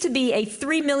what used to be a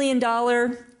 $3 million,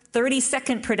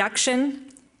 30-second production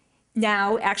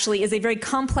now actually is a very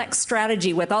complex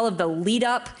strategy with all of the lead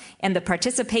up and the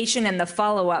participation and the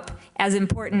follow-up as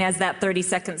important as that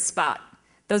 30-second spot.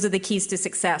 Those are the keys to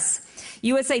success.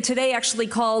 USA Today actually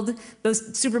called the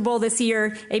Super Bowl this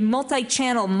year a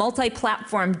multi-channel,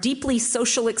 multi-platform, deeply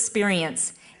social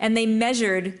experience, and they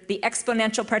measured the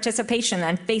exponential participation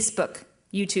on Facebook,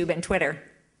 YouTube, and Twitter.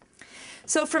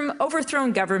 So from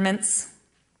overthrown governments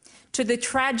to the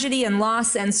tragedy and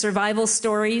loss and survival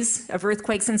stories of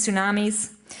earthquakes and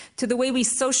tsunamis, to the way we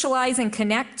socialize and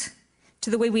connect, to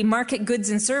the way we market goods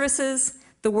and services,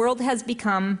 the world has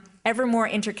become ever more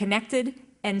interconnected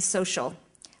and social,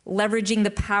 leveraging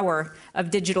the power of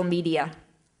digital media.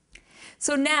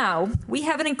 So now we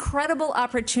have an incredible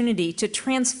opportunity to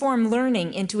transform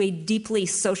learning into a deeply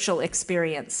social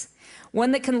experience,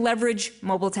 one that can leverage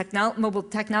mobile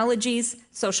technologies,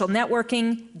 social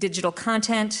networking, digital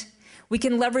content. We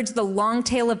can leverage the long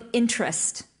tail of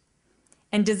interest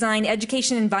and design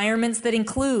education environments that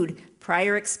include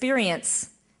prior experience,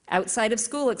 outside of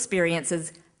school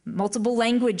experiences, multiple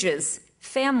languages,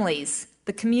 families,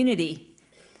 the community,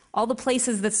 all the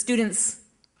places that students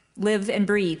live and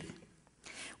breathe.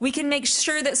 We can make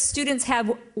sure that students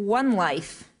have one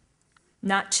life,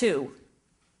 not two,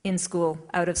 in school,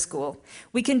 out of school.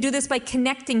 We can do this by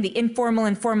connecting the informal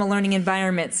and formal learning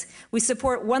environments. We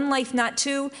support one life, not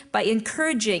two, by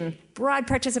encouraging broad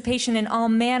participation in all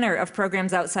manner of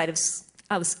programs outside of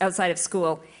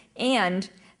school, and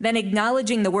then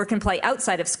acknowledging the work and play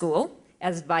outside of school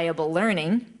as viable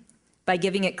learning by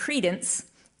giving it credence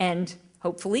and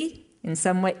hopefully, in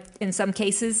some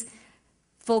cases,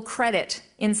 full credit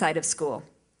inside of school.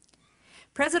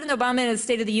 President Obama in his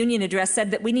State of the Union address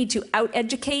said that we need to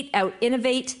out-educate,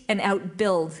 out-innovate, and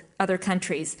out-build other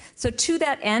countries. So to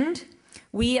that end,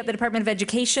 we at the Department of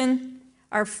Education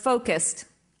are focused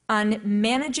on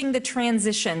managing the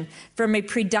transition from a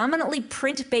predominantly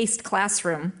print-based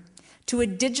classroom to a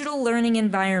digital learning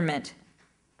environment,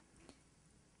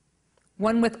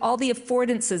 one with all the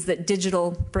affordances that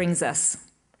digital brings us.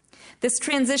 This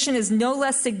transition is no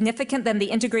less significant than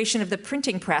the integration of the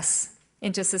printing press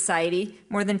into society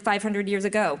more than 500 years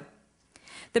ago.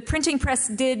 The printing press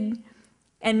did,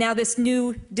 and now this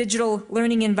new digital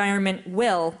learning environment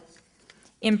will,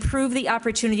 improve the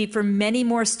opportunity for many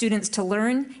more students to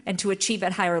learn and to achieve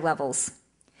at higher levels.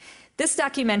 This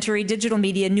documentary, Digital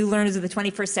Media, New Learners of the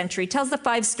 21st Century, tells the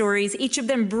 5 stories, each of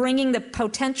them bringing the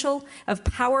potential of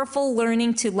powerful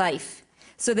learning to life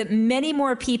so that many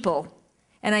more people,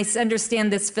 and I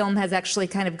understand this film has actually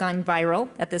kind of gone viral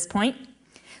at this point,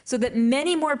 so that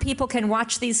many more people can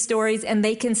watch these stories and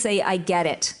they can say, I get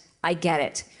it, I get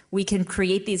it. We can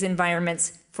create these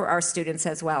environments for our students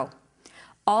as well.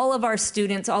 All of our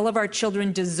students, all of our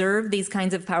children deserve these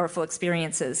kinds of powerful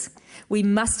experiences. We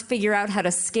must figure out how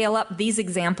to scale up these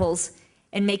examples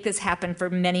and make this happen for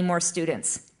many more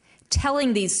students.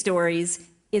 Telling these stories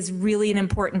is really an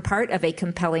important part of a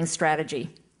compelling strategy.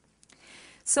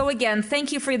 So again,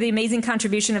 thank you for the amazing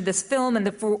contribution of this film and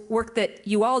the work that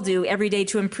you all do every day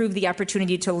to improve the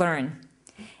opportunity to learn.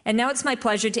 And now it's my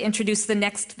pleasure to introduce the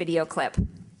next video clip.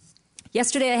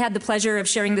 Yesterday I had the pleasure of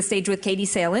sharing the stage with Katie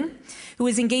Salen, who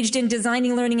is engaged in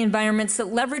designing learning environments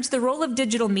that leverage the role of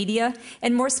digital media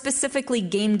and more specifically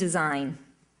game design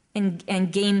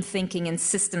and game thinking and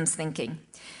systems thinking.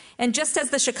 And just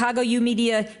as the Chicago U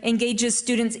Media engages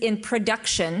students in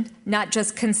production, not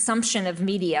just consumption of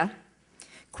media,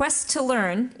 Quest to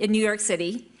Learn in New York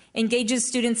City engages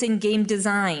students in game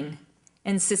design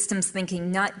and systems thinking,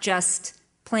 not just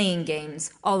playing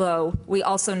games, although we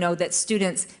also know that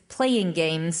students playing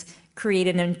games create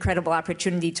an incredible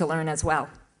opportunity to learn as well.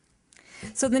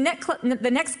 So the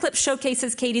next clip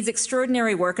showcases Katie's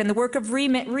extraordinary work and the work of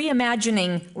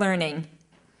reimagining learning.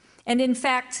 And in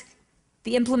fact,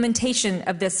 the implementation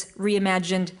of this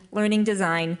reimagined learning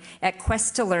design at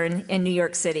Quest to Learn in New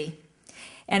York City.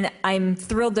 And I'm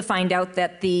thrilled to find out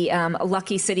that the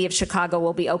lucky city of Chicago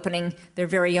will be opening their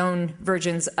very own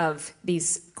versions of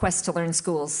these Quest to Learn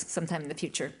schools sometime in the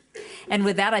future. And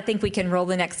with that, I think we can roll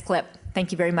the next clip.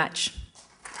 Thank you very much.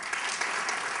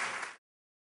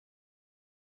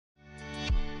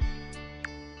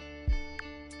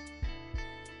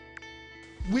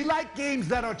 We like games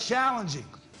that are challenging.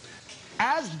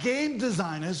 As game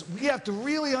designers, we have to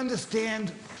really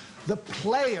understand the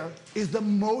player is the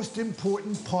most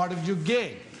important part of your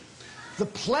game. The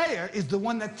player is the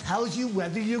one that tells you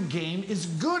whether your game is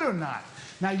good or not.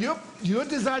 Now, you're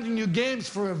designing your games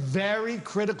for a very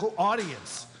critical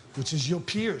audience, which is your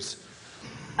peers.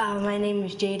 My name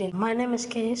is Jaden. My name is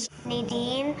Case.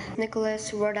 Nadine.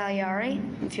 Nicholas Rodaliari,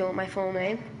 if you want my full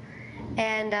name.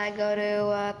 And I go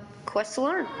to Quest to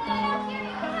Learn.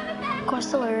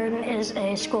 Quest to Learn is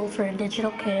a school for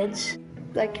digital kids.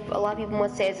 Like a lot of people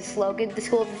must say it's a slogan, the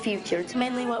school of the future. It's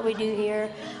mainly what we do here.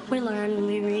 We learn and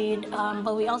we read,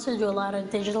 but we also do a lot of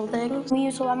digital things. We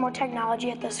use a lot more technology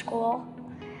at the school.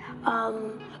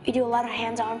 We do a lot of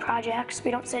hands-on projects. We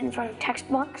don't sit in front of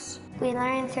textbooks. We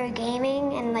learn through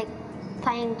gaming and like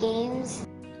playing games.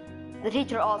 The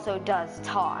teacher also does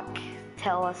talk,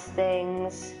 tell us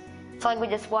things. It's like we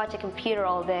just watch a computer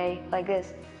all day like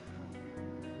this.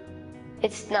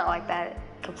 It's not like that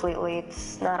completely.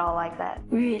 It's not all like that.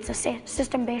 It's a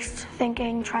system-based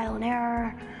thinking, trial and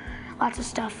error, lots of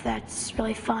stuff that's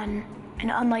really fun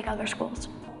and unlike other schools.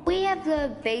 We have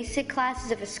the basic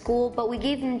classes of a school, but we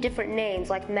give them different names.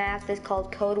 Like math is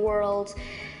called Code Worlds,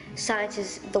 science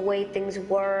is the way things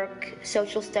work,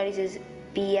 social studies is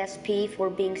BSP for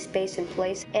being space and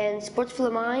place, and sports for the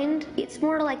mind, it's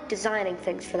more like designing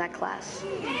things for that class.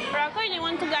 Rocco, you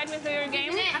want to guide me through your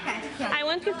game? Okay. Yeah. I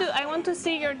want to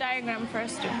see your diagram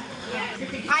first too.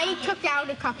 I took out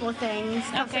a couple of things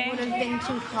because it would have been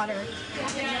too cluttered.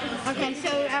 Okay,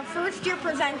 so first you're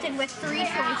presented with 3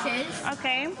 choices.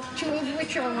 Okay. 2 of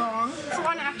which are wrong. So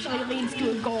one actually leads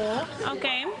to a goal.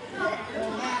 Okay.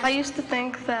 I used to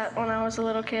think that when I was a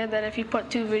little kid that if you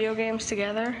put 2 video games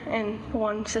together in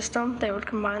one system, they would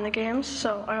combine the games.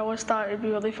 So I always thought it'd be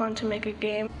really fun to make a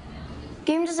game.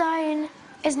 Game design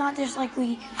is not just like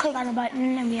we click on a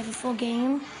button and we have a full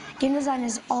game. Game design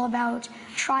is all about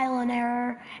trial and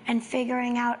error and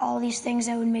figuring out all these things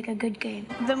that would make a good game.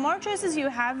 The more choices you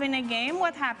have in a game,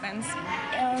 what happens?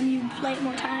 You play it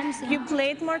more times. You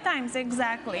play it more times,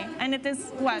 exactly. And it is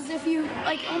what? Because if you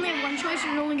only have one choice,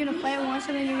 you're only going to play it once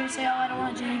and then you're going to say, oh, I don't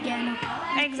want to do it again.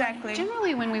 Exactly.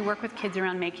 Generally, when we work with kids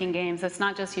around making games, it's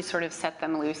not just you sort of set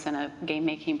them loose in a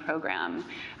game-making program.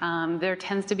 There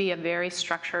tends to be a very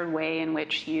structured way in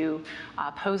which you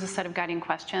pose a set of guiding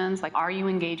questions, like, are you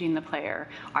engaging the player?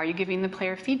 Are you giving the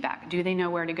player feedback? Do they know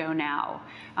where to go now?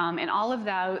 And all of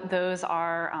those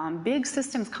are big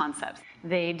systems concepts.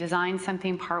 They design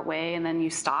something part way and then you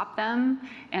stop them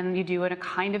and you do a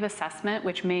kind of assessment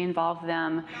which may involve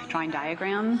them drawing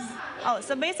diagrams. Oh,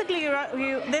 so basically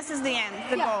this is the end,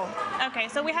 the goal. Okay,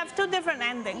 so we have 2 different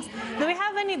endings. Do we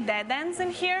have any dead ends in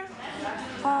here?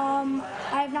 I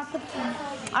have not put them.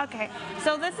 Okay,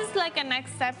 so this is like a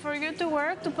next step for you to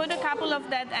work, to put a couple of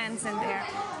dead ends in there.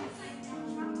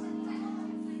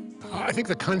 I think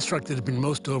the construct that has been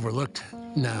most overlooked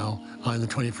now in the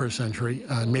 21st century,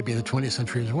 and maybe in the 20th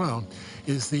century as well,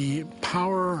 is the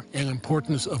power and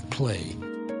importance of play.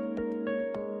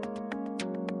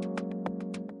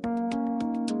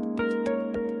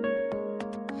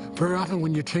 Very often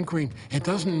when you're tinkering, it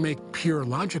doesn't make pure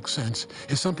logic sense.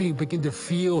 It's something you begin to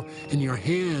feel in your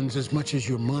hands as much as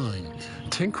your mind.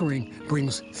 Tinkering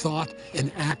brings thought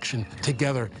and action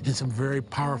together in some very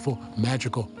powerful,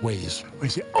 magical ways. Where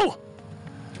you say, oh!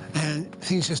 And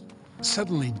things just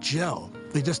suddenly gel.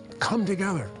 They just come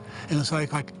together. And it's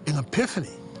like an epiphany.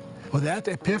 Well, that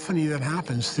epiphany that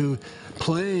happens through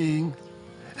playing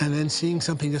and then seeing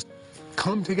something just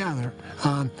come together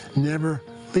never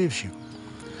leaves you.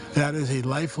 That is a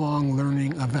lifelong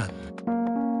learning event.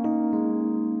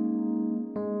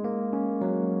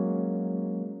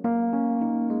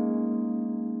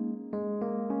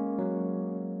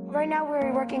 Right now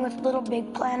we're working with Little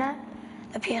Big Planet,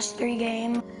 the PS3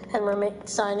 game. And we're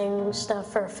designing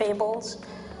stuff for Fables,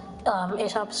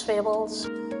 Aesop's Fables.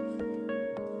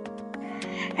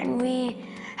 And we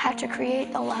had to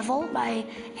create a level by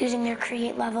using their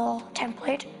create level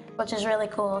template. which is really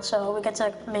cool. So we get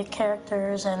to make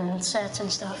characters and sets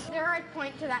and stuff. There I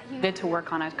point to that Did to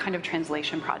work on a kind of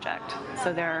translation project.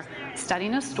 So they're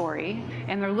studying a story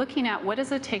and they're looking at what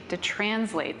does it take to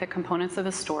translate the components of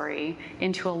a story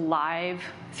into a live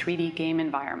 3D game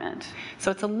environment. So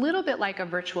it's a little bit like a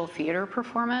virtual theater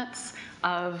performance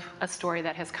of a story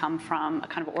that has come from a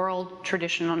kind of oral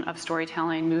tradition of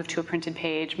storytelling, moved to a printed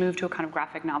page, moved to a kind of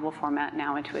graphic novel format,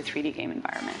 now into a 3D game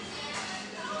environment.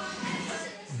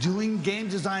 Doing game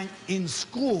design in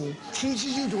school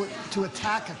teaches you to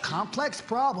attack a complex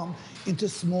problem into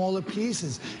smaller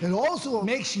pieces. It also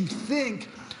makes you think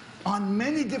on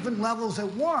many different levels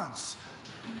at once.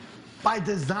 By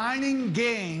designing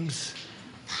games,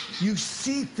 you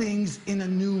see things in a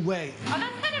new way. Oh,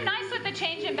 that's kind of nice with the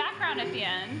change in background at the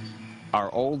end.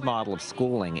 Our old model of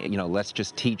schooling, let's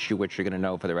just teach you what you're going to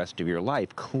know for the rest of your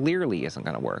life, clearly isn't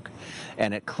going to work.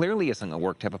 And it clearly isn't going to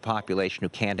work to have a population who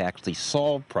can't actually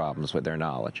solve problems with their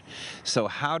knowledge. So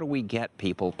how do we get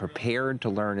people prepared to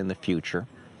learn in the future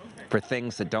for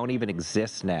things that don't even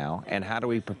exist now, and how do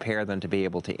we prepare them to be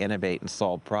able to innovate and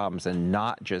solve problems and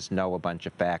not just know a bunch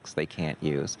of facts they can't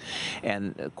use?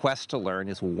 And Quest to Learn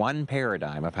is one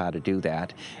paradigm of how to do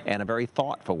that, and a very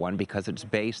thoughtful one because it's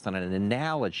based on an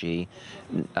analogy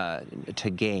to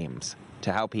games,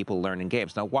 to how people learn in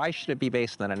games. Now, why should it be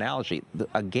based on an analogy?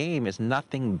 A game is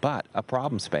nothing but a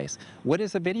problem space. What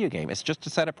is a video game? It's just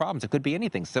a set of problems. It could be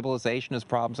anything. Civilization is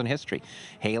problems in history.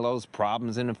 Halo's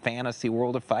problems in a fantasy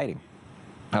world of fighting.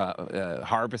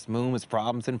 Harvest Moon is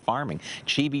problems in farming.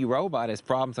 Chibi Robot is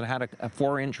problems on how a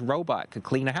 4-inch robot could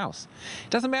clean a house. It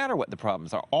doesn't matter what the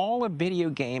problems are. All a video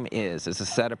game is a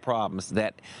set of problems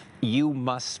that you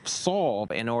must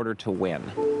solve in order to win.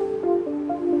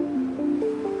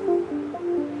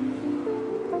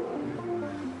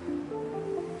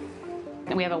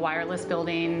 We have a wireless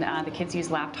building, the kids use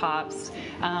laptops,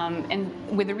 and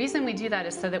the reason we do that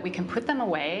is so that we can put them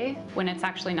away when it's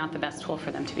actually not the best tool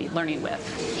for them to be learning with.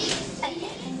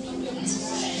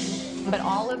 But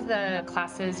all of the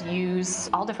classes use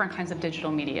all different kinds of digital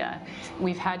media.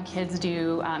 We've had kids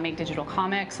make digital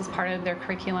comics as part of their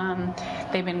curriculum.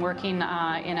 They've been working in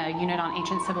a unit on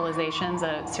ancient civilizations,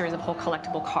 a series of whole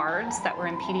collectible cards that were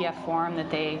in PDF form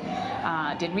that they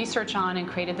did research on and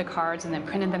created the cards and then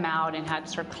printed them out and had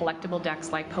sort of collectible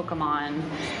decks like Pokemon.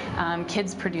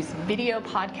 Kids produce video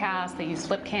podcasts, they use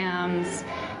flip cams.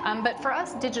 But for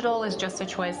us, digital is just a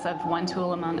choice of one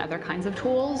tool among other kinds of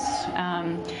tools.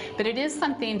 But it is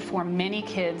something for many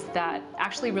kids that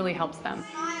actually really helps them.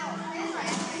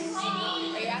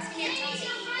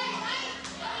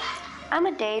 I'm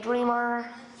a daydreamer.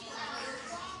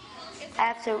 I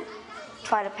have to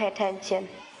try to pay attention.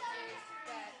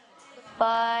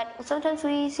 But sometimes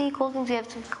we see cool things, we have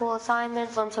some cool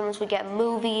assignments, sometimes we get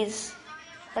movies.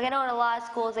 Like I know in a lot of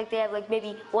schools, like they have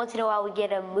maybe once in a while we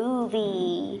get a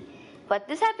movie. But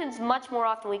this happens much more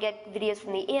often. We get videos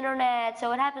from the internet,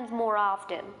 so it happens more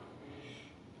often.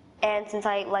 And since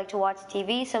I like to watch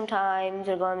TV sometimes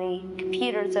or go on the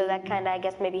computer, so that kind of, I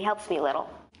guess, maybe helps me a little.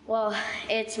 Well,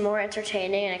 it's more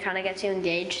entertaining and it kind of gets you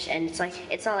engaged, and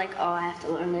it's not like, oh, I have to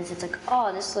learn this. It's like,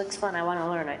 oh, this looks fun, I want to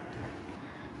learn it.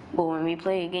 But when we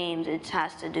play games, it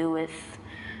has to do with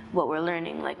what we're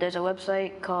learning. Like there's a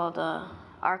website called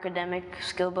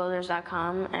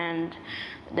academicskillbuilders.com, and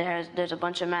there's a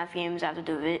bunch of math games that have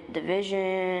to do with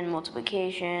division,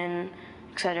 multiplication,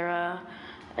 etc.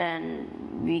 And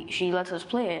she lets us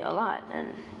play it a lot,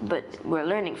 but we're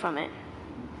learning from it.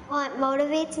 Well, it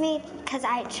motivates me because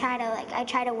I try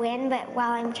to win, but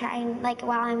while I'm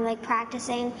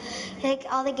practicing,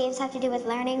 all the games have to do with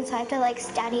learning, so I have to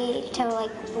study to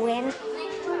win.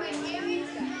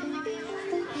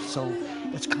 So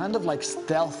it's kind of like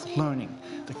stealth learning.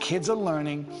 The kids are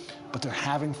learning, but they're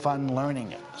having fun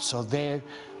learning it. So they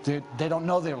don't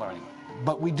know they're learning,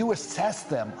 but we do assess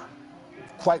them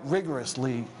quite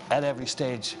rigorously at every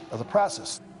stage of the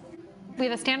process. We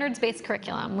have a standards-based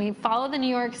curriculum. We follow the New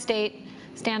York State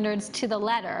standards to the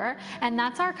letter, and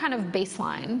that's our kind of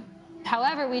baseline.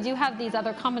 However, we do have these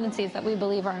other competencies that we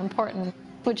believe are important,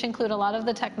 which include a lot of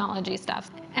the technology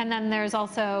stuff. And then there's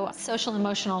also social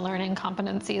emotional learning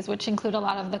competencies, which include a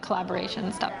lot of the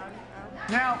collaboration stuff.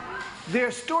 Now, their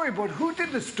storyboard, who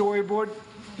did the storyboard,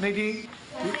 Nadine?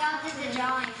 We all did the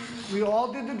drawings. We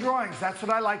all did the drawings. That's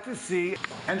what I like to see.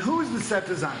 And who is the set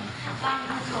designer?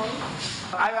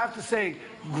 I have to say,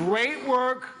 great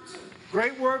work,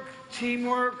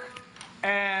 teamwork,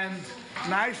 and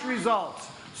nice results.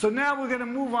 So now we're going to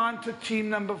move on to team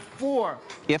number 4.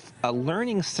 If a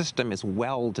learning system is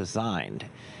well designed,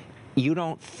 you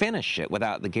don't finish it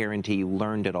without the guarantee you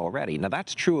learned it already. Now,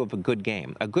 that's true of a good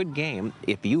game. A good game,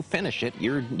 if you finish it,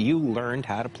 you learned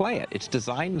how to play it. It's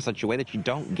designed in such a way that you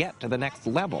don't get to the next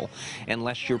level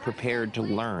unless you're prepared to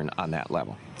learn on that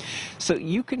level. So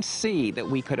you can see that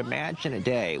we could imagine a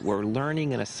day where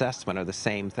learning and assessment are the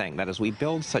same thing. That is, we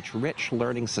build such rich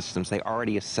learning systems, they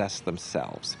already assess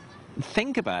themselves.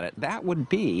 Think about it, that would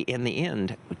be, in the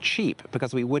end, cheap,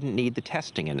 because we wouldn't need the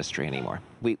testing industry anymore.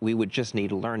 We would just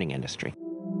need a learning industry.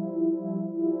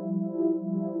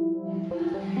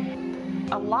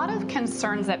 A lot of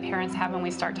concerns that parents have when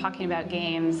we start talking about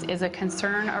games is a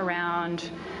concern around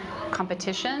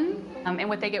competition. And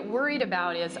what they get worried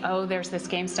about is, oh, there's this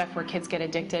game stuff where kids get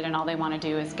addicted and all they want to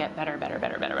do is get better, better,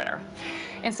 better, better, better.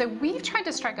 And so we've tried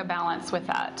to strike a balance with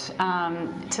that,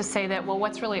 to say that, well,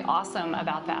 what's really awesome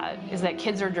about that is that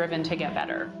kids are driven to get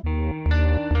better.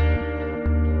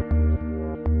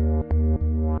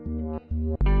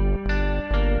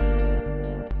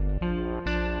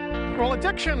 Well,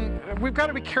 addiction, we've got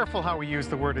to be careful how we use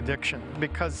the word addiction,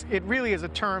 because it really is a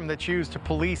term that's used to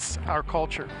police our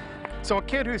culture. So a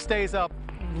kid who stays up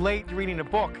late reading a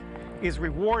book is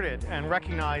rewarded and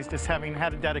recognized as having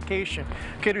had a dedication.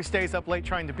 A kid who stays up late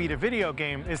trying to beat a video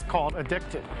game is called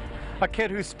addicted. A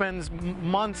kid who spends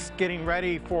months getting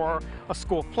ready for a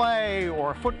school play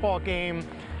or a football game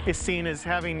is seen as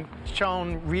having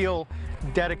shown real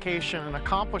dedication and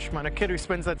accomplishment. A kid who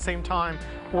spends that same time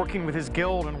working with his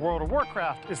guild in World of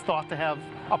Warcraft is thought to have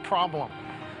a problem.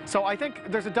 So I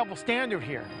think there's a double standard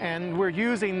here, and we're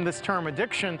using this term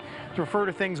addiction to refer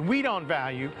to things we don't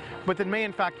value, but that may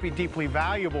in fact be deeply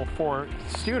valuable for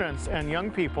students and young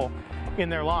people in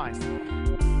their lives.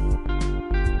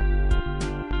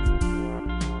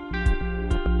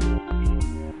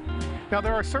 Now,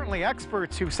 there are certainly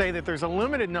experts who say that there's a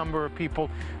limited number of people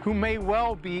who may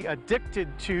well be addicted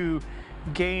to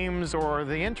games or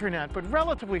the internet, but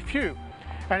relatively few.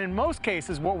 And in most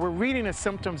cases, what we're reading as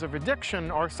symptoms of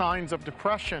addiction are signs of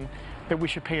depression that we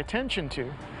should pay attention to.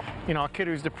 You know, a kid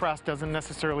who's depressed doesn't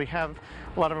necessarily have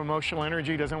a lot of emotional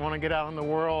energy, doesn't want to get out in the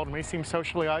world, may seem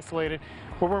socially isolated.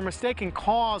 But we're mistaking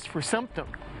cause for symptom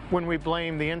when we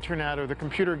blame the internet or the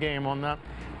computer game on that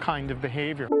kind of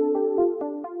behavior.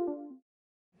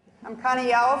 I'm Connie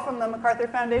Yao from the MacArthur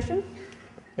Foundation.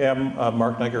 Hey, I'm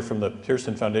Mark Niger from the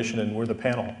Pearson Foundation, and we're the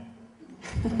panel.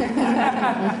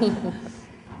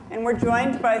 And we're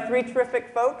joined by three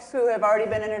terrific folks who have already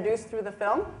been introduced through the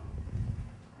film.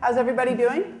 How's everybody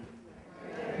doing?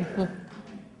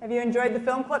 Have you enjoyed the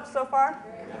film clips so far?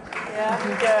 Yeah,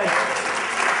 good.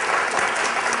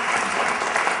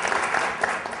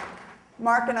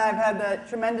 Mark and I have had the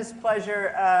tremendous pleasure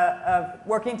of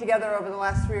working together over the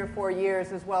last 3 or 4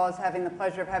 years, as well as having the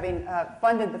pleasure of having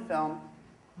funded the film.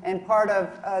 And part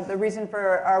of the reason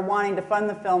for our wanting to fund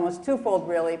the film was twofold,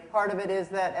 really. Part of it is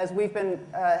that as we've been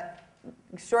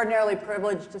extraordinarily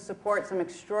privileged to support some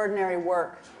extraordinary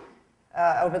work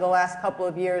over the last couple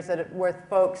of years with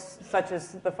folks such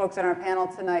as the folks on our panel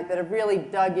tonight that have really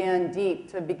dug in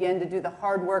deep to begin to do the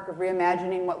hard work of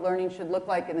reimagining what learning should look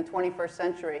like in the 21st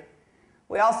century.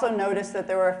 We also noticed that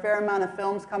there were a fair amount of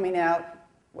films coming out,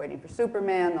 Waiting for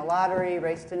Superman, The Lottery,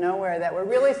 Race to Nowhere, that were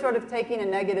really sort of taking a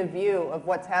negative view of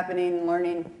what's happening in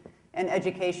learning and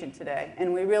education today.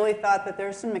 And we really thought that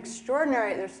there's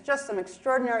just some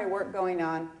extraordinary work going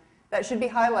on that should be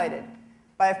highlighted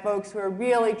by folks who are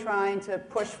really trying to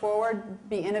push forward,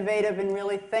 be innovative, and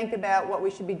really think about what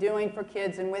we should be doing for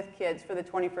kids and with kids for the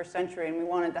 21st century, and we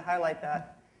wanted to highlight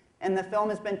that. And the film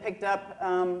has been picked up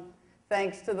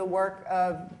thanks to the work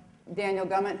of Daniel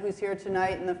Gummett, who's here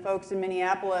tonight, and the folks in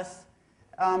Minneapolis,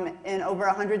 in over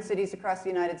 100 cities across the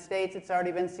United States. It's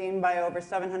already been seen by over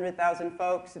 700,000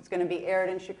 folks. It's going to be aired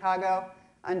in Chicago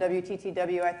on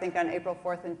WTTW, I think, on April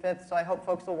 4th and 5th, so I hope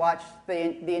folks will watch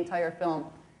the entire film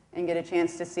and get a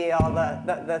chance to see all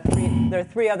there are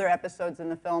 3 other episodes in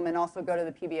the film, and also go to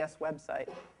the PBS website.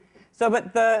 So,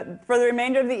 but for the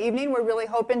remainder of the evening, we're really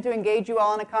hoping to engage you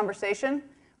all in a conversation.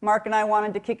 Mark and I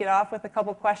wanted to kick it off with a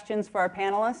couple questions for our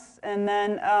panelists, and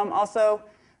then also,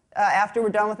 after we're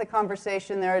done with the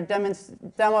conversation, there are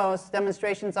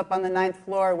demonstrations up on the 9th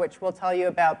floor, which we'll tell you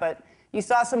about. But you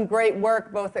saw some great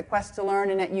work both at Quest to Learn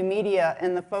and at UMedia,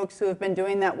 and the folks who have been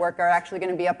doing that work are actually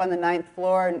going to be up on the 9th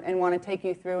floor and want to take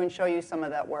you through and show you some of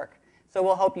that work. So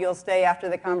we'll hope you'll stay after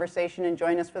the conversation and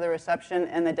join us for the reception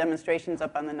and the demonstrations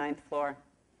up on the 9th floor.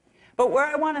 But where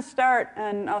I want to start,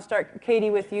 and I'll start,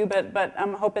 Katie, with you, but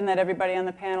I'm hoping that everybody on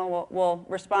the panel will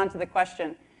respond to the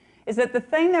question, is that the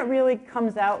thing that really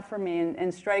comes out for me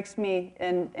and strikes me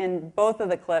in both of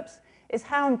the clips is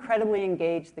how incredibly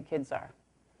engaged the kids are,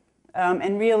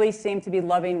 and really seem to be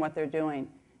loving what they're doing.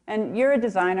 And you're a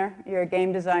designer, you're a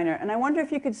game designer, and I wonder if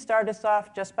you could start us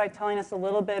off just by telling us a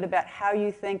little bit about how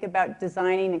you think about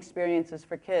designing experiences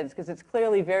for kids, because it's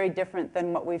clearly very different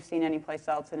than what we've seen anyplace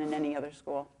else and in any other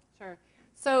school. Sure.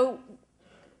 So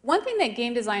one thing that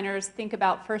game designers think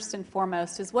about first and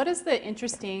foremost is what is the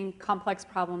interesting, complex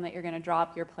problem that you're going to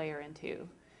drop your player into?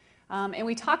 And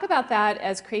we talk about that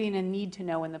as creating a need to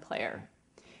know in the player.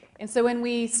 And so when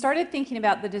we started thinking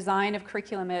about the design of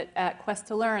curriculum at Quest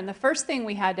to Learn, the first thing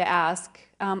we had to ask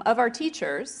of our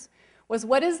teachers was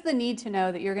what is the need to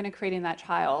know that you're going to create in that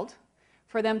child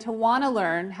for them to want to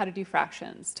learn how to do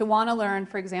fractions, to want to learn,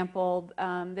 for example,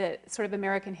 the sort of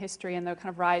American history and the kind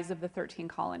of rise of the 13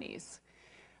 colonies.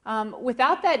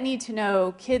 Without that need to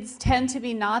know, kids tend to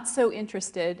be not so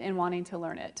interested in wanting to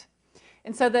learn it.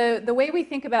 And so the way we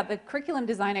think about the curriculum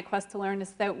design at Quest to Learn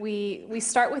is that we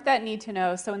start with that need to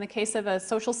know. So in the case of a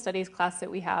social studies class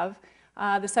that we have,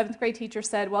 the 7th grade teacher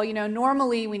said, well, you know,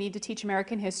 normally we need to teach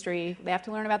American history. They have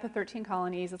to learn about the 13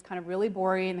 colonies. It's kind of really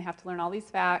boring. They have to learn all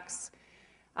these facts.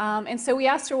 And so we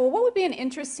asked her, well, what would be an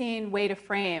interesting way to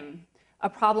frame a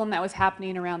problem that was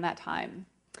happening around that time?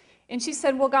 And she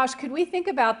said, well, gosh, could we think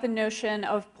about the notion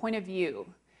of point of view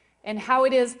and how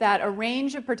it is that a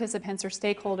range of participants or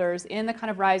stakeholders in the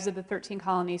kind of rise of the 13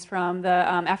 colonies, from the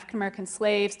African-American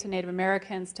slaves to Native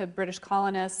Americans to British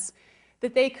colonists,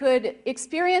 that they could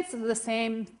experience the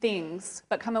same things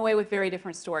but come away with very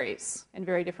different stories and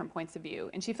very different points of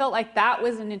view. And she felt like that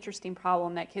was an interesting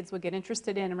problem that kids would get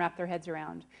interested in and wrap their heads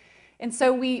around. And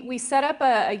so we set up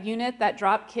a unit that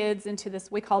dropped kids into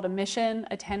this, we called a mission,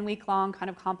 a 10-week-long kind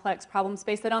of complex problem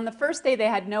space that on the first day they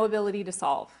had no ability to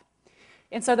solve.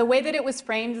 And so the way that it was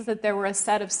framed is that there were a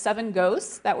set of 7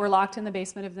 ghosts that were locked in the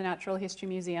basement of the Natural History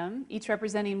Museum, each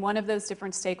representing one of those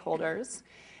different stakeholders.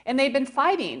 And they'd been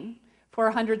fighting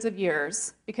for hundreds of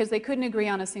years because they couldn't agree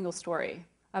on a single story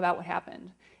about what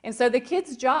happened. And so the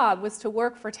kids' job was to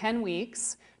work for 10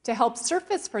 weeks to help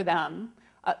surface for them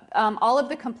all of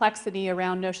the complexity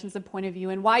around notions of point of view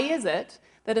and why is it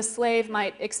that a slave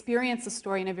might experience a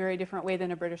story in a very different way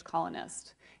than a British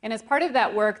colonist. And as part of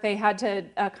that work, they had to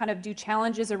kind of do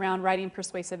challenges around writing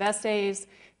persuasive essays.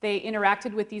 They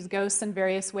interacted with these ghosts in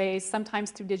various ways, sometimes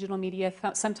through digital media,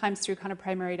 sometimes through kind of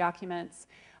primary documents.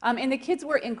 And the kids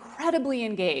were incredibly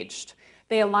engaged.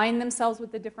 They aligned themselves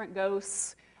with the different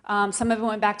ghosts. Some of them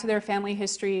went back to their family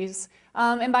histories.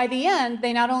 And by the end,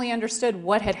 they not only understood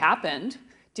what had happened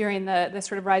during the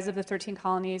sort of rise of the 13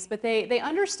 colonies, but they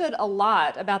understood a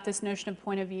lot about this notion of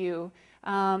point of view.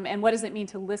 And what does it mean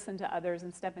to listen to others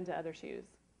and step into other shoes?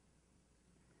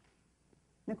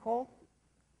 Nicole,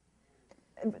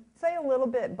 say a little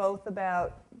bit both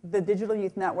about the Digital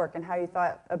Youth Network and how you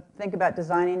think about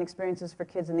designing experiences for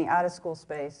kids in the out-of-school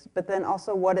space, but then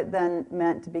also what it then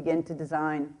meant to begin to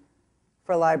design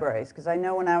for libraries. Because I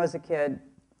know when I was a kid,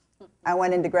 I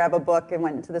went in to grab a book and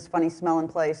went into this funny smelling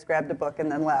place, grabbed a book,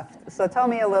 and then left. So tell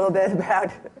me a little bit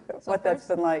about what that's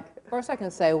been like. First, I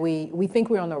can say we think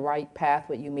we're on the right path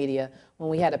with UMedia when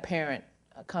we had a parent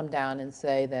come down and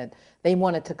say that they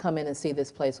wanted to come in and see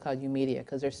this place called UMedia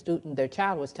because their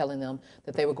child was telling them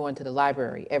that they were going to the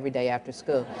library every day after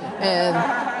school.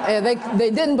 And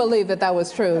they didn't believe that that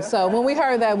was true. So when we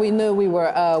heard that, we knew we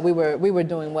were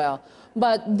doing well.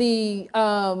 But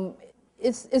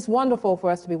it's wonderful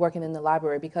for us to be working in the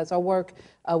library because our work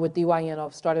with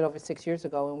DYN started over 6 years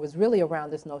ago and was really around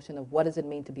this notion of what does it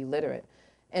mean to be literate.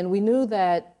 And we knew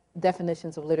that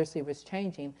definitions of literacy was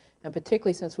changing, and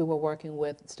particularly since we were working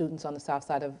with students on the south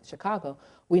side of Chicago,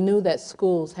 we knew that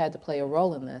schools had to play a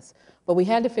role in this. But we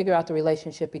had to figure out the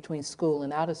relationship between school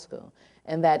and out of school.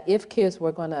 And that if kids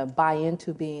were going to buy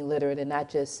into being literate and not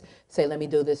just say, let me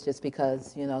do this just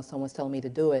because, you know, someone's telling me to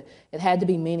do it, it had to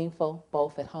be meaningful,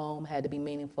 both at home, had to be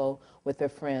meaningful with their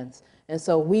friends. And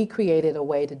so we created a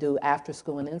way to do after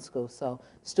school and in school. So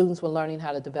students were learning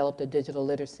how to develop their digital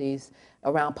literacies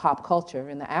around pop culture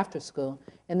in the after school.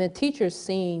 And then teachers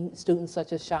seeing students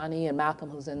such as Shani and Malcolm,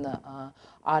 who's in the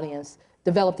audience,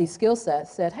 develop these skill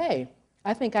sets, said, hey,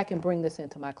 I think I can bring this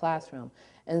into my classroom.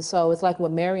 And so it's like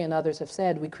what Mary and others have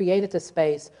said, we created the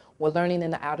space where learning in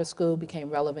the outer school became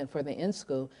relevant for the in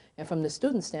school. And from the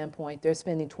student standpoint, they're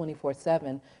spending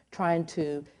 24/7 trying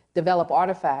to develop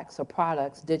artifacts or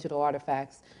products, digital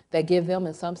artifacts, that give them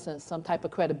in some sense some type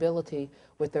of credibility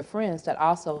with their friends that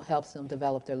also helps them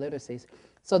develop their literacies.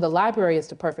 So the library is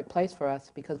the perfect place for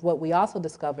us because what we also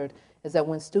discovered is that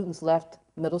when students left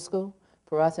middle school,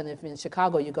 for us, and if in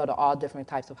Chicago you go to all different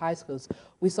types of high schools,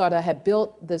 we sort of had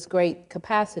built this great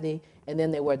capacity and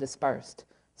then they were dispersed.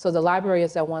 So the library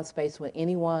is that one space where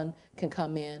anyone can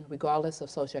come in, regardless of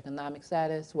socioeconomic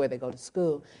status, where they go to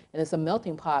school, and it's a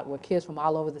melting pot where kids from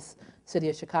all over the City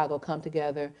of Chicago come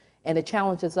together, and it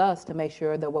challenges us to make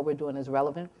sure that what we're doing is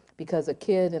relevant. Because a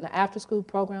kid in an after-school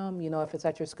program, you know, if it's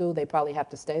at your school, they probably have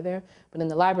to stay there. But in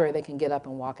the library, they can get up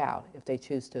and walk out if they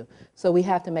choose to. So we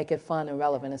have to make it fun and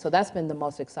relevant. And so that's been the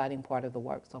most exciting part of the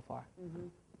work so far. Mm-hmm.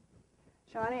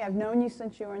 Shawnee, I've known you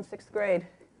since you were in 6th grade.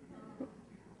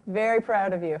 Very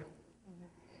proud of you.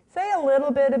 Say a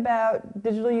little bit about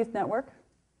Digital Youth Network.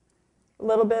 A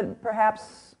little bit,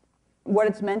 perhaps, what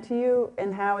it's meant to you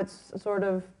and how it's sort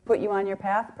of put you on your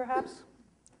path, perhaps?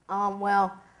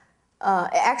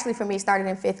 Actually, for me, it started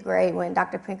in 5th grade when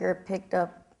Dr. Pinker picked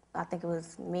up, I think it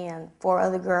was me and 4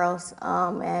 other girls,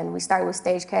 and we started with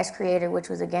Stage Cast Creator, which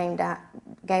was a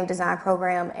game design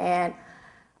program. And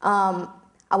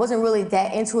I wasn't really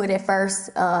that into it at first.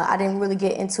 I didn't really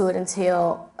get into it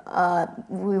until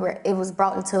it was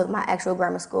brought into my actual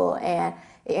grammar school, and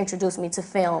it introduced me to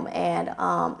film, and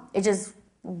it just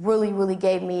really, really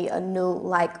gave me a new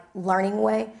learning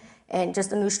way and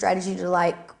just a new strategy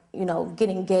to get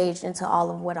engaged into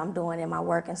all of what I'm doing in my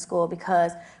work in school,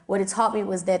 because what it taught me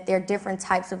was that there are different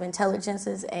types of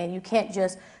intelligences, and you can't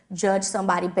just judge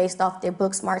somebody based off their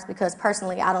book smarts, because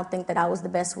personally I don't think that I was the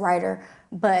best writer,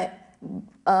 but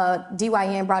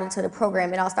DYN brought it to the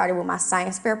program. It all started with my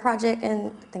science fair project in, I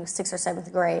think it was 6th or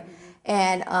 7th grade.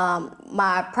 And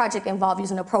my project involved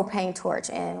using a propane torch.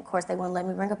 And of course, they wouldn't let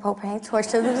me bring a propane torch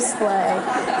to the display.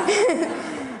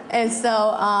 And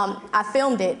so I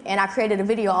filmed it, and I created a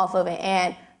video off of it.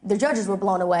 And the judges were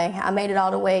blown away. I made it all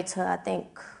the way to, I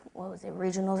think, what was it,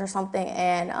 regionals or something.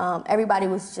 And everybody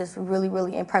was just really,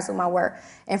 really impressed with my work.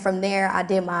 And from there, I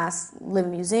did my Living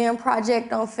Museum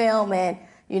project on film. And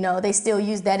they still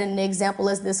use that in the example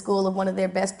as the school of one of their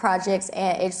best projects,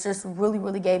 and it's just really,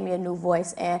 really gave me a new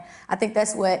voice. And I think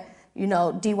that's what,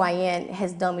 DYN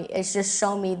has done me. It's just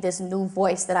shown me this new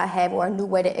voice that I have, or a new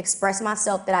way to express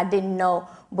myself that I didn't know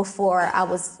before I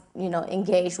was,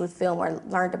 engaged with film or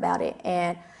learned about it.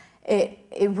 And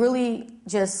it really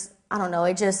just, I don't know,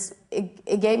 it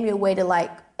gave me a way to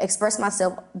express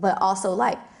myself, but also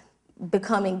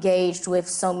become engaged with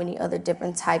so many other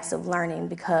different types of learning,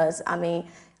 because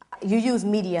you use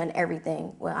media in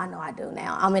everything. Well, I know I do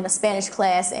now. I'm in a Spanish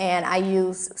class, and I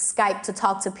use Skype to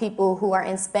talk to people who are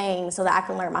in Spain so that I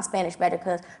can learn my Spanish better,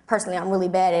 because personally I'm really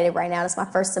bad at it right now. It's my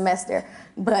first semester.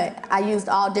 But I used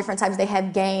all different types. They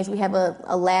have games. We have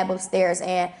a lab upstairs,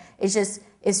 and it's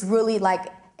really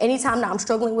anytime that I'm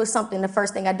struggling with something, the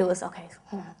first thing I do is, okay,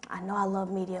 I know I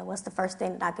love media. What's the first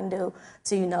thing that I can do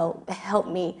to, help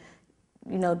me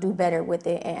do better with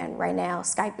it? And right now,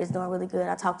 Skype is doing really good.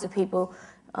 I talk to people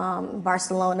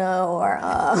Barcelona or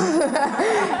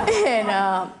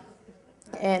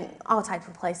and all types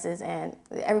of places, and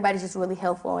everybody's just really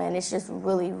helpful, and it's just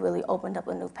really, really opened up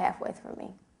a new pathway for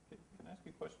me. Can I ask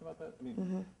you a question about that?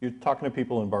 You're talking to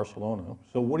people in Barcelona,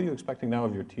 so what are you expecting now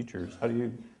of your teachers? How do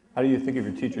you think of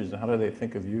your teachers, and how do they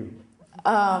think of you?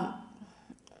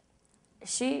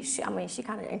 She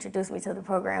kind of introduced me to the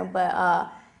program,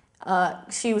 but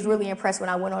she was really impressed when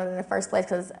I went on in the first place,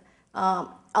 because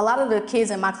a lot of the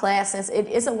kids in my class, since it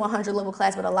is a 100 level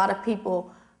class, but a lot of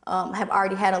people have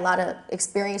already had a lot of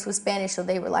experience with Spanish, so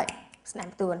they were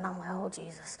snap through it, and I'm like, oh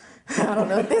Jesus, I don't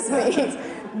know what this means.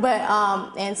 But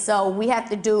and so we have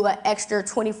to do an extra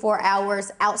 24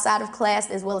 hours outside of class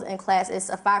as well as in class. It's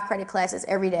a 5-credit class. It's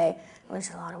every day, which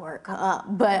is a lot of work. And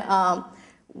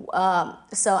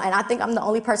I think I'm the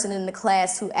only person in the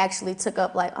class who actually took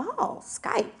up oh,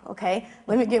 Skype, okay,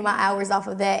 let me get my hours off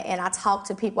of that. And I talk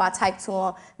to people, I type to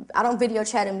them. I don't video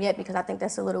chat them yet because I think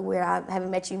that's a little weird. I haven't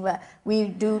met you, but we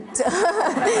do,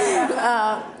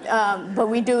 but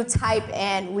we do type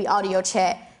and we audio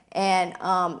chat. And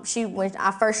when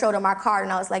I first showed her my card,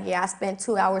 and I was like, yeah, I spent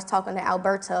 2 hours talking to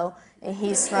Alberto, and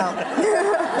he's from,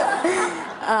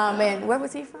 and where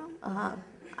was he from?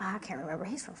 I can't remember,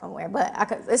 he's from somewhere, but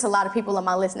there's a lot of people on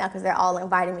my list now because they're all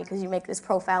inviting me, because you make this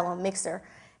profile on Mixer.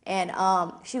 And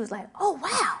she was like, oh,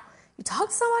 wow, you talk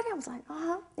to somebody? I was like,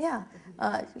 yeah.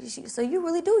 So you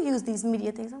really do use these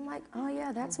media things? I'm like, oh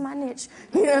yeah, that's my niche.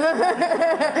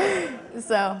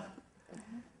 So.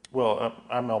 Well,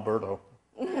 I'm Alberto.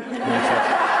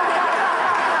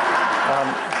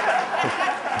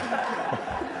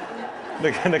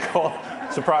 Nicole.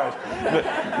 Surprise.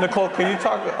 Nicole, can you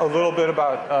talk a little bit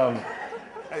about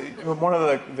one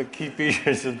of the key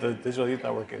features of the Digital Youth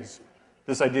Network is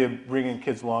this idea of bringing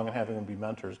kids along and having them be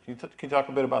mentors. Can you talk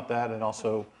a bit about that, and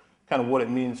also kind of what it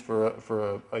means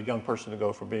for a young person to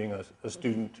go from being a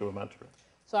student to a mentor?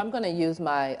 So I'm going to use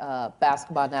my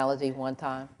basketball analogy one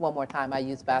more time. I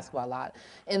use basketball a lot.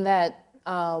 In that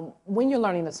When you're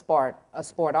learning a sport,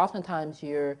 oftentimes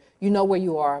you know where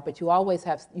you are, but you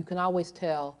can always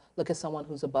tell, look at someone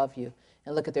who's above you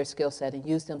and look at their skill set and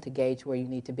use them to gauge where you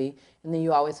need to be. And then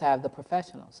you always have the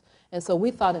professionals. And so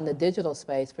we thought in the digital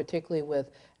space, particularly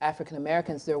with African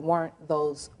Americans, there weren't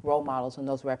those role models and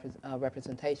those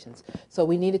representations. So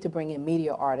we needed to bring in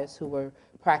media artists who were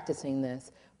practicing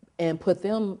this and put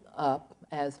them up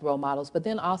as role models, but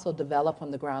then also develop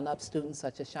from the ground up students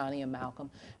such as Shani and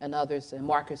Malcolm and others, and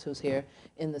Marcus, who's here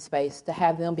in the space, to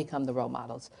have them become the role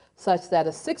models, such that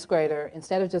a 6th grader,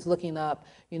 instead of just looking up,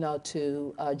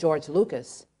 to George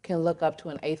Lucas, can look up to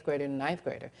an 8th grader and 9th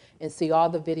grader and see all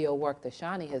the video work that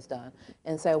Shani has done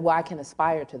and say, well, I can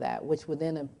aspire to that, which would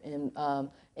then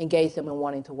engage them in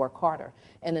wanting to work harder.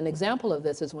 And an example of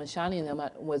this is when Shani and them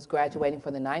was graduating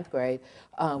for the 9th grade,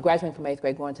 graduating from 8th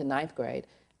grade, going to 9th grade,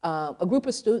 a group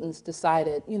of students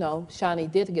decided,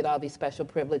 Shani did get all these special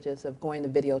privileges of going to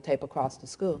videotape across the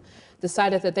school,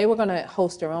 decided that they were going to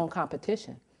host their own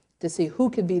competition to see who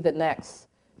could be the next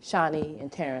Shani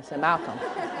and Terrence and Malcolm.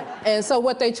 And so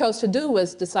what they chose to do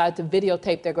was decide to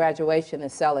videotape their graduation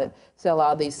and sell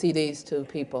all these CDs to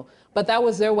people. But that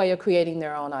was their way of creating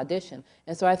their own audition.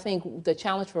 And so I think the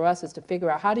challenge for us is to figure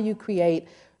out how do you create,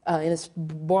 and it's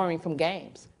borrowing from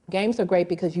games. Games are great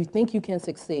because you think you can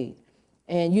succeed.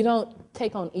 And you don't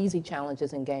take on easy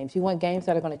challenges in games. You want games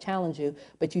that are going to challenge you,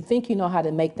 but you think you know how to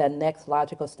make that next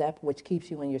logical step, which keeps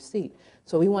you in your seat.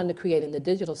 So we wanted to create in the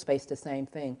digital space the same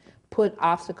thing. Put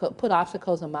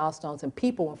obstacles and milestones and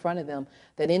people in front of them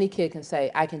that any kid can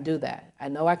say, I can do that. I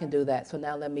know I can do that. So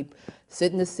now let me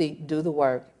sit in the seat, do the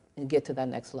work, and get to that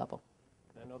next level.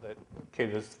 I know that, Kate,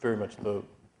 is very much the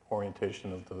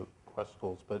orientation of the Quest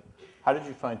schools, but how did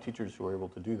you find teachers who were able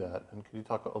to do that? And could you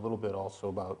talk a little bit also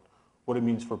about what it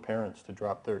means for parents to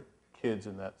drop their kids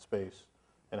in that space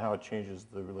and how it changes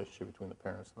the relationship between the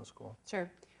parents and the school? Sure.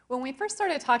 When we first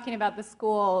started talking about the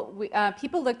school,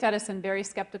 people looked at us in very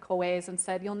skeptical ways and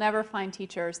said, you'll never find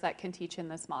teachers that can teach in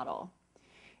this model.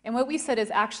 And what we said is,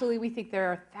 actually, we think there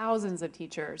are thousands of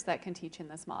teachers that can teach in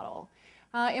this model.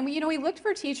 And we looked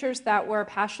for teachers that were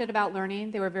passionate about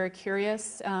learning. They were very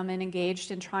curious and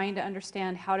engaged in trying to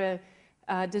understand how to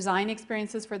design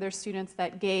experiences for their students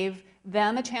that gave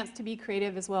them a chance to be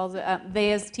creative, as well as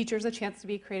they as teachers a chance to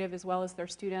be creative, as well as their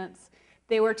students.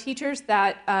 They were teachers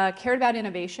that cared about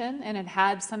innovation and had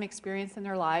had some experience in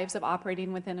their lives of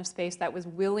operating within a space that was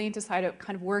willing to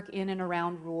kind of work in and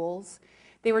around rules.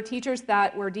 They were teachers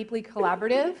that were deeply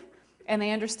collaborative, and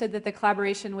they understood that the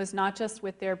collaboration was not just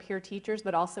with their peer teachers,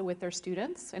 but also with their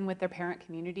students and with their parent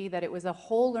community, that it was a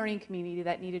whole learning community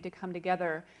that needed to come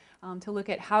together to look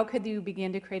at how could you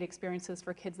begin to create experiences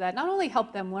for kids that not only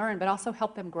help them learn, but also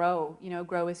help them grow,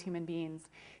 grow as human beings.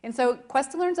 And so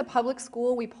Quest to Learn's a public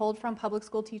school. We pulled from public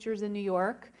school teachers in New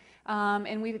York,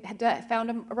 and we found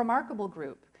a remarkable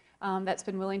group that's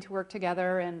been willing to work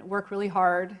together and work really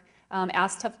hard,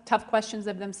 ask tough questions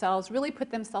of themselves, really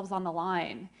put themselves on the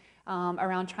line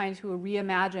around trying to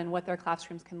reimagine what their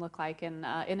classrooms can look like, and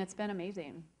it's been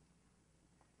amazing.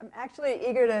 I'm actually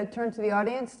eager to turn to the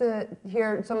audience to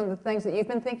hear some of the things that you've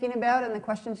been thinking about and the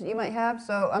questions that you might have.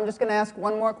 So I'm just going to ask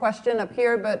one more question up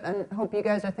here, but I hope you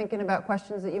guys are thinking about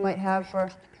questions that you might have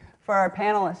for our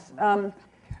panelists.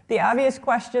 The obvious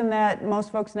question that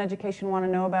most folks in education want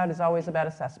to know about is always about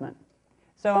assessment.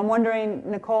 So I'm wondering,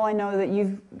 Nicole, I know that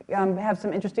you have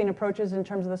some interesting approaches in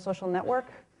terms of the social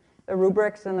network, the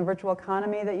rubrics and the virtual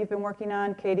economy that you've been working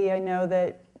on. Katie, I know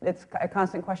that it's a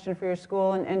constant question for your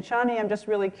school. And Shani, I'm just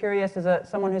really curious, as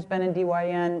someone who's been in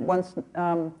DYN, once,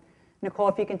 Nicole,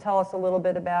 if you can tell us a little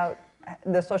bit about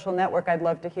the social network, I'd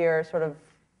love to hear sort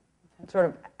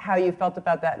of how you felt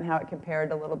about that and how it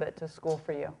compared a little bit to school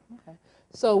for you. Okay.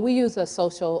 So we use a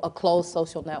closed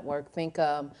social network. Think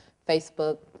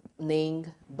Facebook, Ning,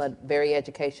 but very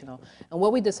educational. And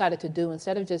what we decided to do,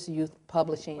 instead of just youth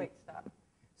publishing. Wait, stop.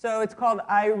 So it's called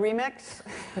iRemix?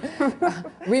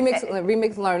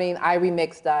 Remix Learning,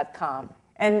 iremix.com.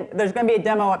 And there's going to be a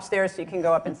demo upstairs so you can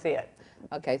go up and see it.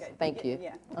 Okay, thank you.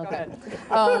 Yeah, okay.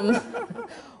 Go ahead.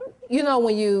 You know,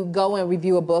 when you go and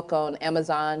review a book on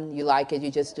Amazon, you like it, you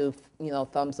just do,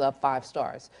 thumbs up, 5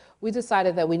 stars. We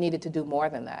decided that we needed to do more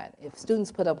than that. If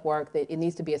students put up work, it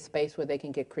needs to be a space where they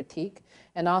can get critique,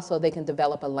 and also they can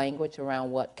develop a language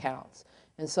around what counts.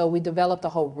 And so we developed a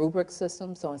whole rubric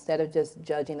system. So instead of just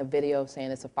judging a video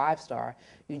saying it's a 5-star,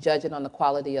 you judge it on the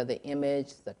quality of the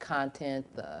image, the content,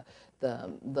 the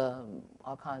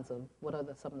all kinds of, what are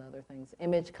some of the other things?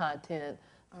 Image, content,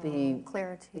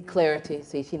 Clarity.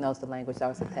 See, she knows the language. That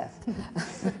was a test.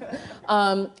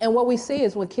 And what we see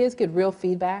is when kids get real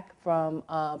feedback from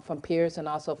peers and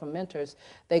also from mentors,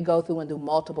 they go through and do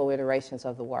multiple iterations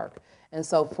of the work. And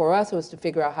so for us, it was to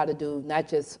figure out how to do not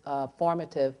just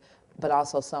formative, but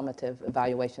also summative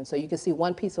evaluation. So you can see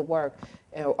one piece of work,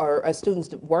 or a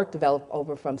student's work developed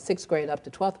over from 6th grade up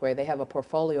to 12th grade. They have a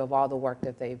portfolio of all the work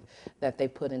that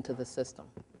they've put into the system.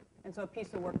 And so a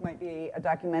piece of work might be a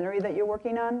documentary that you're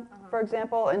working on, for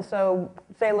example. And so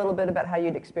say a little bit about how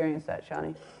you'd experience that,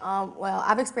 Shani. Well,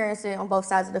 I've experienced it on both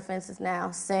sides of the fences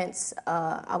now since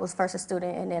I was first a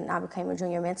student and then I became a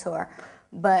junior mentor.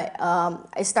 But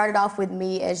it started off with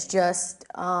me as just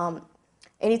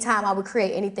anytime I would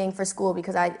create anything for school,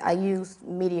 because I used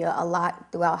media a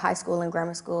lot throughout high school and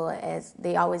grammar school, as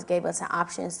they always gave us an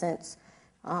option since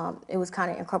it was kind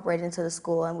of incorporated into the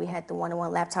school, and we had the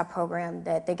one-on-one laptop program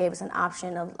that they gave us an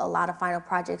option of a lot of final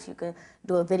projects. You could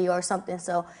do a video or something.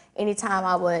 So anytime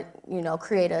I would,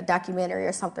 create a documentary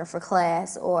or something for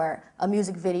class, or a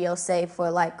music video, say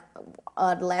for like,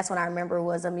 the last one I remember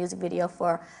was a music video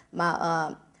for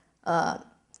my,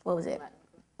 what was it?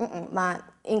 My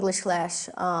English class.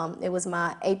 It was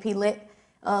my AP Lit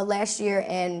last year,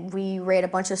 and we read a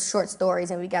bunch of short stories,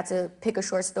 and we got to pick a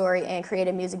short story and create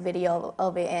a music video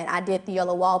of it. And I did the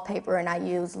yellow wallpaper, and I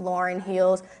used Lauryn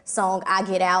Hill's song "I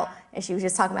Get Out," and she was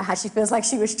just talking about how she feels like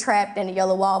she was trapped in the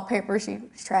yellow wallpaper. She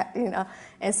was trapped,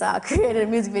 And so I created a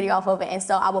music video off of it, and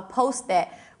so I would post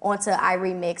that onto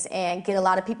iRemix and get a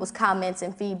lot of people's comments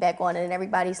and feedback on it, and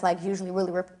everybody's like usually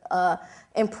really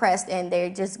impressed, and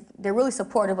they're really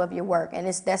supportive of your work, and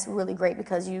that's really great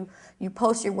because you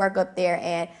post your work up there,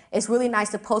 and it's really nice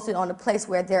to post it on a place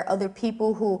where there are other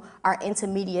people who are into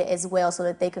media as well, so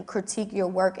that they can critique your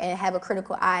work and have a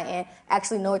critical eye and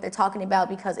actually know what they're talking about.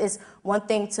 Because it's one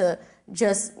thing to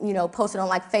just post it on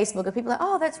like Facebook, and people are like,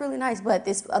 oh, that's really nice, but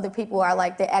this other people are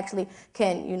like, they actually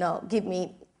can give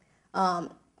me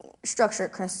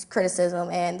structured criticism,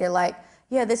 and they're like,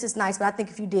 yeah, this is nice, but I think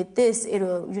if you did this,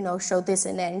 it'll, show this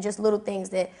and that, and just little things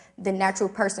that the natural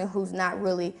person who's not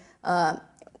really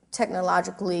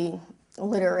technologically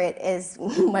literate as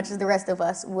much as the rest of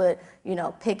us would,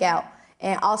 pick out.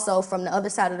 And also from the other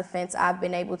side of the fence, I've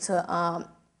been able to,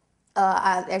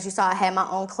 as you saw, I had my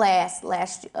own class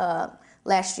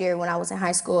last year when I was in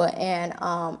high school, and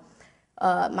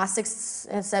my 6th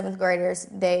and 7th graders,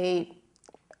 they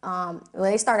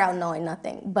start out knowing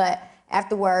nothing, but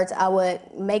afterwards I would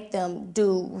make them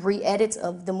do re-edits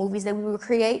of the movies that we would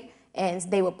create, and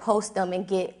they would post them and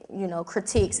get,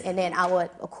 critiques, and then I would,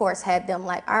 of course, have them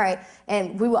like, all right,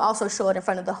 and we would also show it in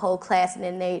front of the whole class, and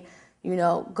then they,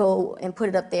 go and put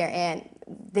it up there, and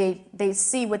they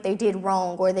see what they did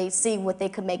wrong, or they see what they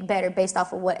could make better based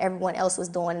off of what everyone else was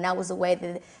doing, and that was a way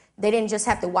that they didn't just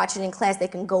have to watch it in class. They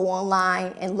can go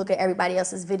online and look at everybody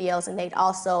else's videos, and they'd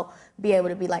also be able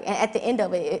to be like, and at the end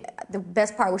of it, the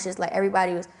best part was just like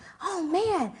everybody was, oh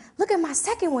man, look at my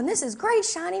second one. This is great,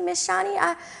 Shani, Miss Shani.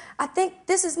 I think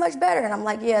this is much better. And I'm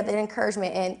like, yeah, that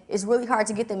encouragement. And it's really hard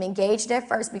to get them engaged at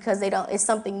first because it's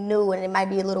something new and it might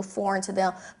be a little foreign to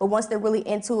them. But once they're really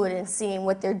into it and seeing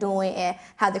what they're doing and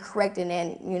how they're correcting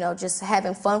and, just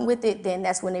having fun with it, then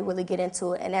that's when they really get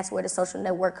into it. And that's where the social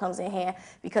network comes in hand,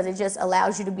 because it just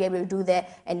allows you to be able to do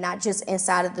that, and not just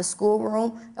inside of the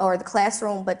schoolroom or the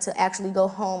classroom, but to actually go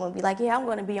home and be like, yeah, I'm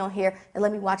going to be on here and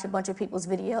let me watch a bunch of people's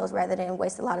videos rather than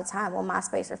waste a lot of time on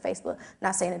MySpace or Facebook.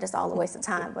 Not saying that it's all a waste of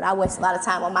time, but I waste a lot of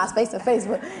time on MySpace and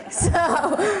Facebook. So,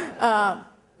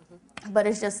 but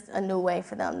it's just a new way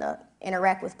for them to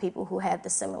interact with people who have the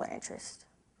similar interest.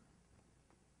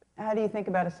 How do you think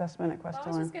about assessment at Quest?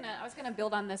 Well, I was gonna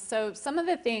build on this. So some of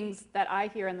the things that I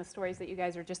hear in the stories that you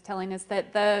guys are just telling is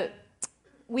that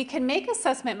we can make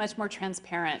assessment much more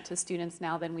transparent to students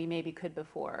now than we maybe could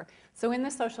before. So in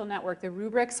the social network, the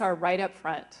rubrics are right up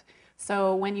front.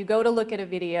 So when you go to look at a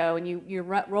video and you're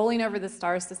rolling over the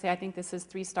stars to say, I think this is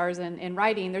 3 stars in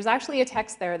writing, there's actually a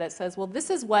text there that says, well, this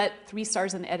is what 3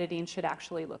 stars in editing should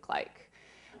actually look like.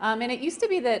 And it used to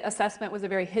be that assessment was a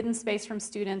very hidden space from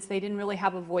students. They didn't really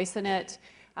have a voice in it.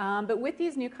 But with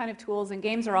these new kind of tools, and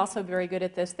games are also very good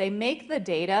at this, they make the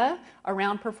data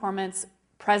around performance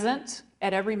present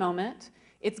at every moment.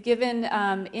 It's given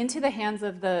into the hands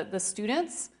of the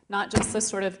students, not just the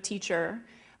sort of teacher.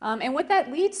 And what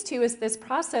that leads to is this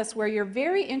process where you're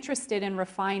very interested in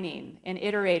refining and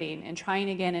iterating and trying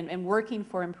again and working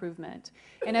for improvement.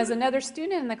 And as another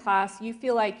student in the class, you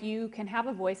feel like you can have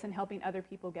a voice in helping other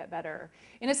people get better.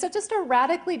 And it's just a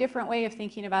radically different way of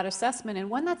thinking about assessment, and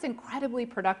one that's incredibly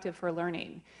productive for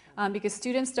learning. because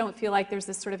students don't feel like there's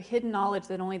this sort of hidden knowledge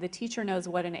that only the teacher knows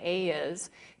what an A is,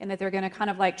 and that they're going to kind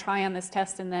of like try on this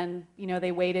test and then, you know,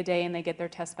 they wait a day and they get their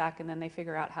test back and then they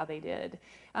figure out how they did.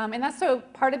 And that's so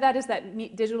part of that is that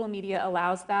digital media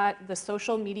allows that. The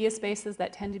social media spaces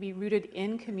that tend to be rooted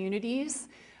in communities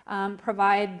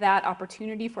provide that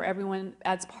opportunity for everyone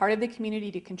as part of the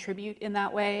community to contribute in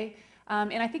that way.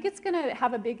 And I think it's going to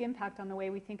have a big impact on the way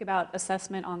we think about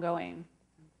assessment ongoing.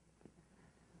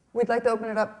 We'd like to open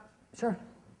it up. Sure.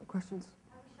 Questions?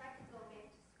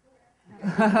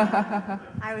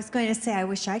 I was going to say, I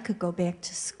wish I could go back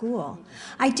to school.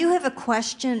 I do have a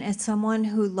question as someone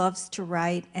who loves to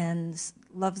write and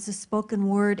loves the spoken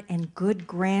word and good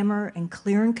grammar and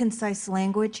clear and concise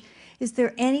language. Is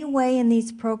there any way in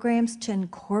these programs to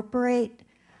incorporate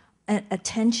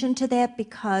attention to that?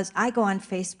 Because I go on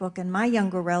Facebook and my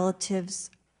younger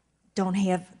relatives don't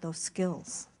have those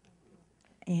skills.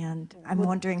 And I'm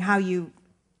wondering how you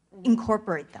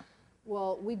incorporate them.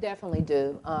 Well, we definitely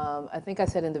do. I think I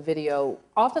said in the video,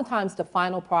 oftentimes the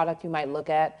final product you might look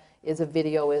at is a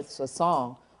video, it's a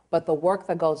song, but the work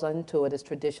that goes into it is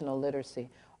traditional literacy.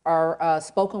 Our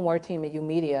spoken word team at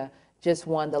UMedia just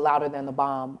won the Louder Than the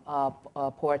Bomb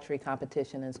poetry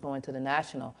competition and is going to the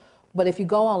national. But if you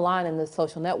go online in the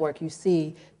social network, you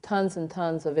see tons and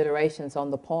tons of iterations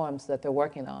on the poems that they're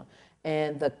working on.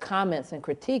 And the comments and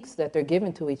critiques that they're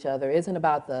giving to each other isn't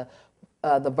about the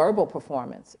verbal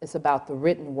performance. It's about the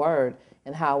written word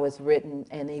and how it's written,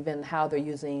 and even how they're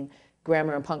using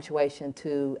grammar and punctuation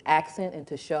to accent and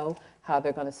to show how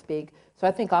they're going to speak. So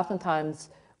I think oftentimes,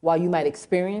 while you might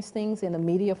experience things in a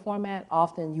media format,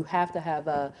 often you have to have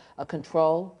a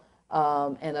control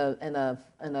and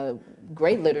a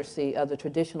great literacy of the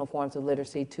traditional forms of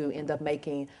literacy to end up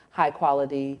making high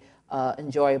quality,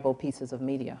 enjoyable pieces of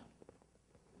media.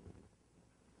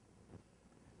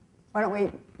 Why don't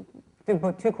we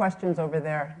do two questions over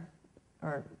there,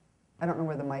 or I don't know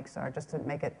where the mics are, just to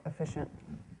make it efficient.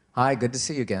 Hi, good to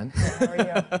see you again. How are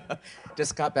you?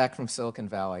 Just got back from Silicon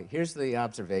Valley. Here's the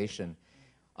observation.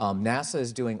 NASA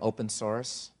is doing open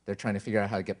source. They're trying to figure out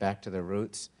how to get back to their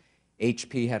roots.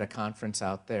 HP had a conference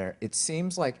out there. It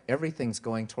seems like everything's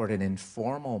going toward an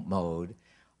informal mode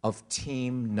of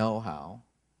team know-how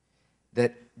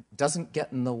that doesn't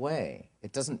get in the way.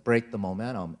 It doesn't break the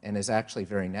momentum and is actually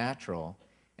very natural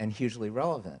and hugely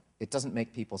relevant. It doesn't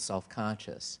make people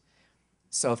self-conscious.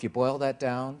 So if you boil that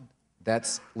down,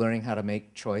 that's learning how to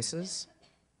make choices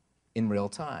in real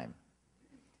time.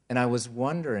 And I was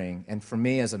wondering, and for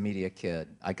me as a media kid,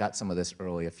 I got some of this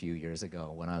early a few years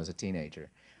ago when I was a teenager.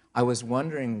 I was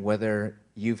wondering whether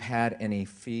you've had any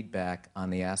feedback on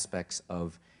the aspects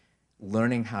of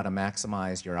learning how to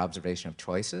maximize your observation of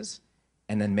choices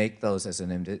and then make those as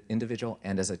an individual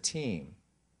and as a team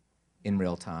in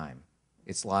real time.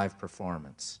 It's live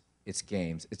performance, it's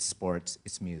games, it's sports,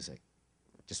 it's music.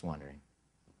 Just wondering.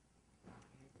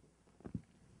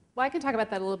 Well, I can talk about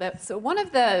that a little bit. So one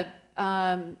of the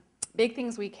big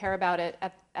things we care about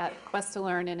at Quest to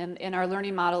Learn and in our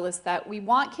learning model is that we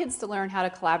want kids to learn how to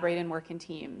collaborate and work in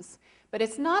teams. But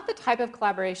it's not the type of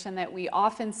collaboration that we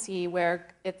often see where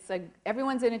it's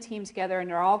everyone's in a team together and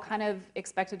they're all kind of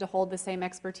expected to hold the same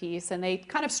expertise, and they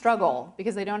kind of struggle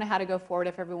because they don't know how to go forward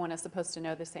if everyone is supposed to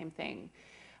know the same thing.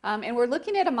 And we're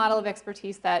looking at a model of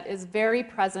expertise that is very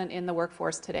present in the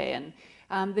workforce today.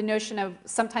 And the notion of,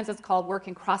 sometimes it's called work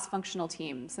in cross-functional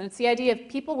teams. And it's the idea of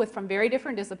people from very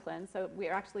different disciplines. So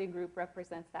we're actually a group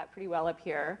represents that pretty well up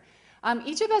here.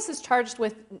 Each of us is charged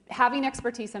with having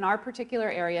expertise in our particular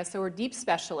area, so we're deep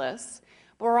specialists,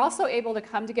 but we're also able to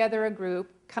come together as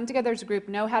a group,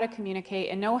 know how to communicate,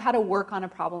 and know how to work on a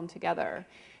problem together.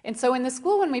 And so in the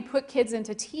school, when we put kids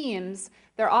into teams,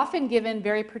 they're often given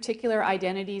very particular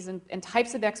identities and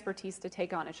types of expertise to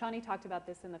take on. And Shani talked about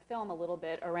this in the film a little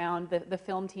bit around the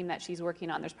film team that she's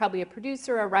working on. There's probably a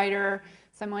producer, a writer,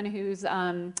 someone who's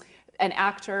an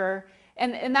actor.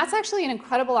 And that's actually an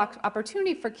incredible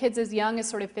opportunity for kids as young as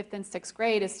sort of 5th and 6th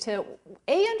grade, is to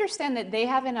understand that they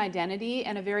have an identity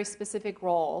and a very specific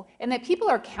role, and that people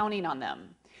are counting on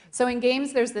them. So in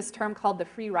games, there's this term called the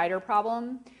free rider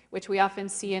problem, which we often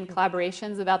see in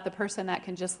collaborations about the person that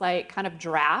can just like kind of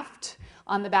draft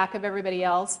on the back of everybody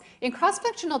else. In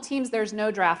cross-functional teams, there's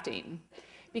no drafting,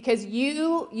 because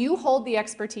you hold the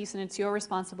expertise and it's your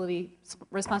responsibility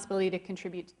to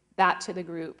contribute that to the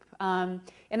group. And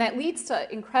that leads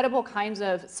to incredible kinds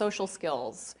of social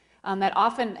skills that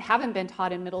often haven't been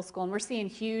taught in middle school. And we're seeing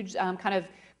huge kind of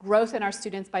growth in our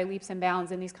students by leaps and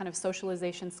bounds in these kind of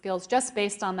socialization skills just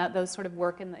based on those sort of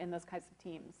work in those kinds of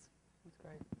teams. That's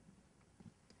great.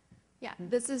 Yeah,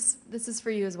 this is for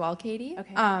you as well, Katie.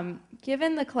 Okay.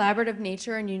 Given the collaborative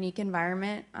nature and unique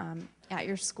environment at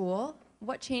your school,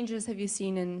 what changes have you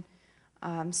seen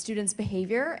in students'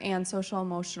 behavior and social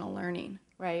emotional learning?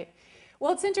 Right.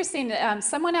 Well, it's interesting.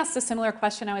 Someone asked a similar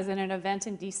question. I was in an event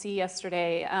in DC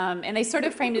yesterday, and they sort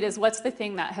of framed it as, what's the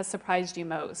thing that has surprised you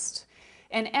most?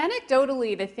 And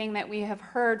anecdotally, the thing that we have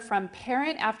heard from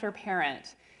parent after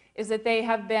parent is that they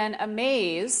have been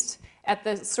amazed at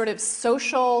the sort of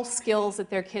social skills that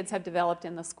their kids have developed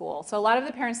in the school. So a lot of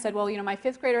the parents said, well, you know, my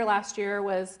 5th grader last year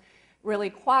was really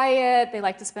quiet. They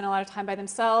like to spend a lot of time by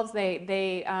themselves.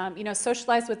 They you know,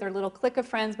 socialized with their little clique of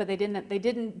friends, but they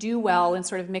didn't do well in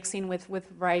sort of mixing with a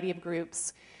variety of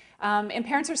groups. And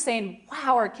parents are saying,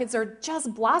 wow, our kids are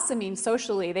just blossoming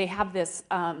socially. They have this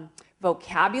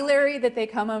vocabulary that they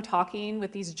come out talking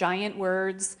with these giant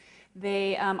words.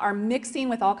 They are mixing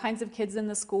with all kinds of kids in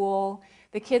the school.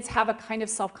 The kids have a kind of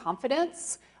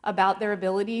self-confidence about their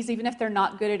abilities, even if they're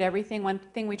not good at everything. One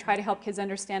thing we try to help kids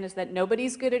understand is that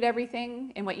nobody's good at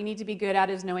everything, and what you need to be good at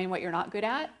is knowing what you're not good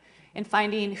at and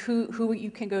finding who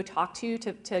you can go talk to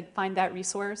find that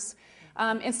resource.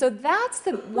 And so that's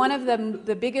one of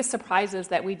the biggest surprises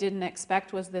that we didn't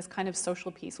expect, was this kind of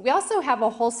social piece. We also have a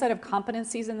whole set of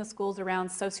competencies in the schools around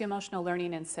socio-emotional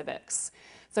learning and civics.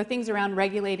 So things around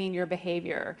regulating your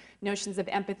behavior, notions of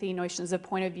empathy, notions of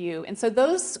point of view. And so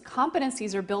those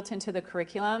competencies are built into the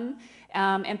curriculum,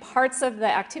 and parts of the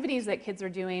activities that kids are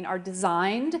doing are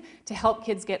designed to help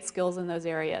kids get skills in those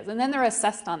areas. And then they're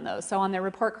assessed on those. So on their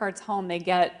report cards home, they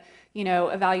get, you know,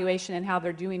 evaluation in how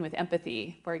they're doing with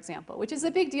empathy, for example, which is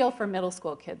a big deal for middle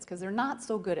school kids because they're not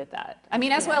so good at that. I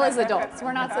mean, as well as adults,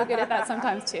 we're not so good at that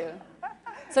sometimes too.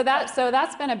 So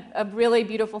that's been a really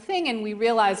beautiful thing, and we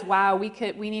realized, wow, we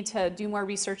need to do more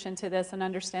research into this and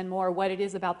understand more what it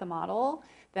is about the model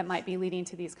that might be leading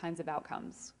to these kinds of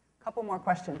outcomes. A couple more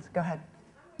questions. Go ahead.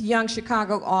 Young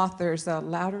Chicago Authors,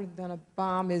 Louder Than a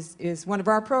Bomb is one of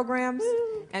our programs,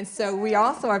 and so we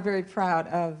also are very proud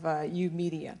of U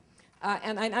Media.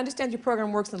 And I understand your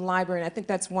program works in the library, and I think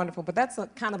that's wonderful, but that's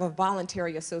kind of a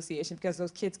voluntary association because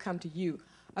those kids come to you.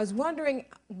 I was wondering,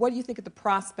 what do you think of the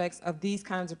prospects of these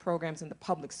kinds of programs in the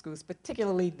public schools,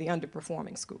 particularly the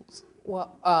underperforming schools?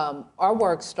 Well, our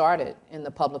work started in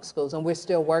the public schools, and we're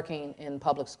still working in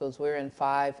public schools. We're in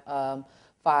five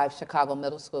Chicago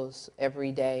middle schools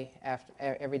every day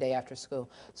after school.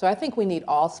 So I think we need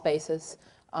all spaces.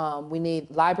 We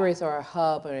need libraries are a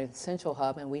hub, or an essential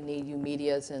hub, and we need U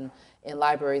Medias and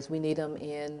libraries. We need them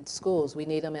in schools. We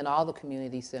need them in all the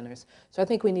community centers. So I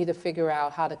think we need to figure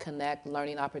out how to connect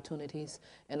learning opportunities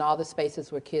in all the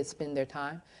spaces where kids spend their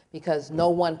time, because no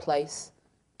one place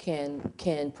can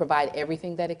provide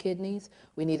everything that a kid needs.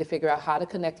 We need to figure out how to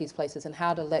connect these places and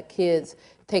how to let kids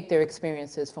take their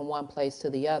experiences from one place to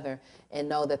the other and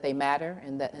know that they matter,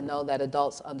 and know that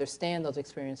adults understand those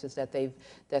experiences that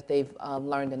they've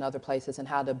learned in other places, and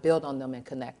how to build on them and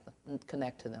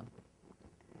connect to them.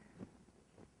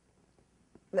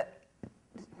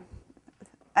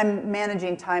 I'm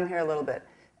managing time here a little bit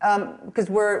because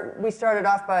we started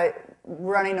off by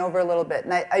running over a little bit.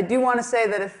 And I do want to say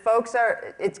that if folks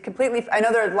I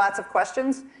know there are lots of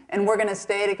questions, and we're going to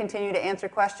stay to continue to answer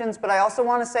questions, but I also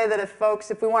want to say that if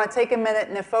we want to take a minute,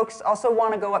 and if folks also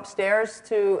want to go upstairs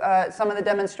to some of the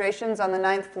demonstrations on the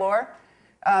 9th floor,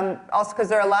 also because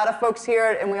there are a lot of folks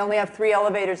here and we only have 3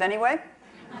 elevators anyway.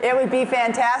 It would be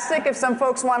fantastic if some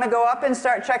folks want to go up and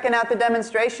start checking out the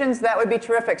demonstrations. That would be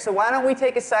terrific. So why don't we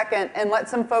take a second and let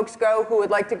some folks go who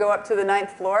would like to go up to the 9th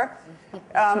floor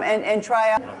and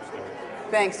try out.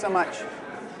 Thanks so much.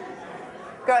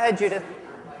 Go ahead, Judith.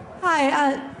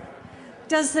 Hi.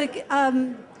 Does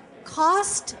the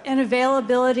cost and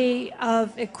availability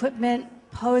of equipment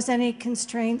pose any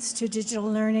constraints to digital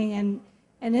learning?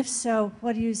 And if so,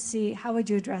 what do you see? How would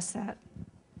you address that?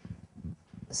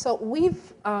 So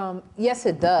yes,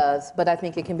 it does, but I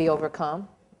think it can be overcome.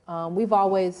 We've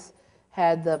always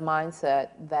had the mindset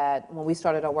that when we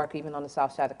started our work, even on the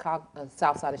south side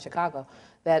of Chicago,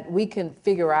 that we can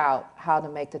figure out how to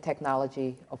make the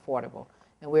technology affordable,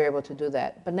 and we're able to do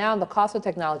that. But now the cost of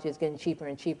technology is getting cheaper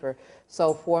and cheaper.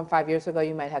 So 4 and 5 years ago,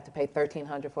 you might have to pay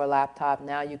 $1,300 for a laptop.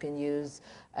 Now you can use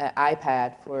an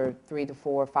iPad for $300 to $400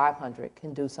 or $500,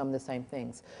 can do some of the same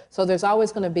things. So there's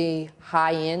always going to be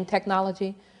high-end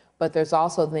technology, but there's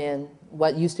also then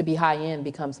what used to be high-end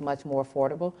becomes much more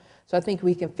affordable. So I think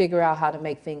we can figure out how to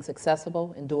make things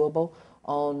accessible and doable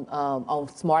on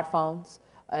smartphones.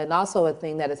 And also a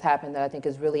thing that has happened that I think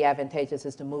is really advantageous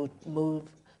is to move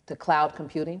to cloud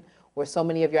computing, where so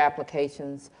many of your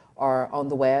applications are on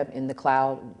the web, in the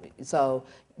cloud. So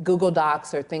Google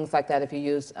Docs or things like that, if you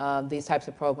use these types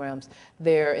of programs,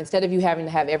 they're, instead of you having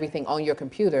to have everything on your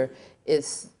computer,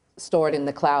 it's stored in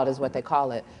the cloud is what they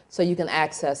call it. So you can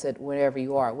access it wherever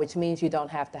you are, which means you don't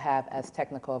have to have as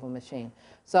technical of a machine.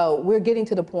 So we're getting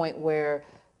to the point where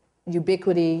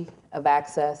ubiquity of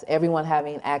access, everyone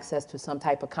having access to some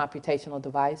type of computational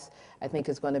device, I think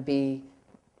is going to be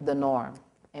the norm,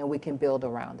 and we can build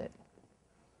around it.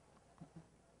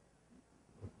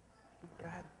 Go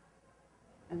ahead.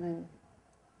 And then,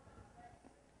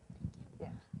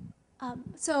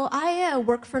 so I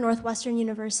work for Northwestern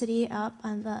University up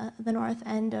on the north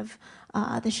end of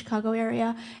the Chicago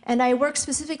area, and I work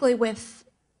specifically with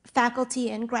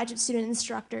faculty and graduate student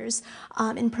instructors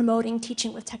in promoting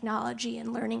teaching with technology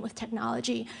and learning with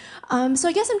technology. So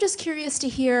I guess I'm just curious to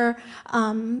hear,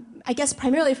 I guess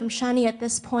primarily from Shani at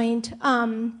this point,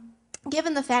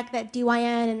 given the fact that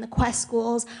DYN and the Quest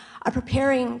schools are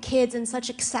preparing kids in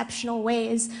such exceptional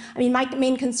ways, I mean, my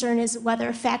main concern is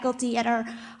whether faculty at our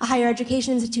higher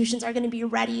education institutions are going to be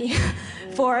ready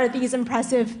for these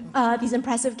impressive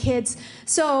kids.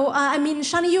 So, I mean,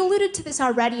 Shani, you alluded to this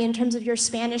already in terms of your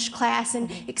Spanish class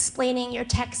and explaining your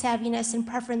tech savviness and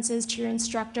preferences to your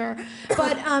instructor.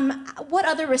 But what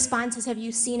other responses have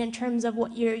you seen in terms of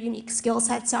what your unique skill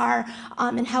sets are,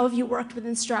 and how have you worked with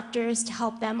instructors to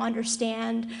help them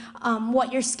understand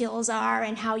what your skills are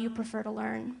and how you prefer to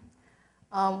learn?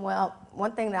 Well,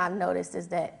 one thing that I've noticed is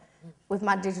that with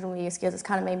my digital media skills, it's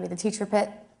kind of made me the teacher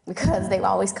pet, because they've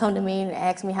always come to me and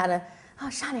asked me how to, oh,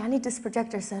 Shani, I need this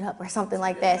projector set up or something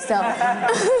like that. So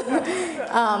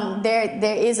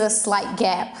there is a slight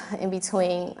gap in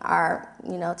between our,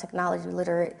 technology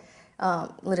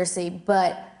literacy,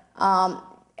 but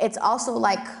it's also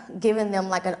like giving them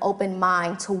like an open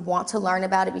mind to want to learn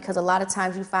about it, because a lot of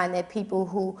times you find that people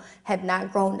who have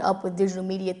not grown up with digital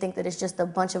media think that it's just a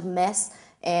bunch of mess,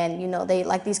 and they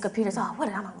like these computers. Oh, what?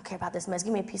 I don't care about this mess.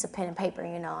 Give me a piece of pen and paper,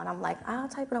 and I'm like, I'll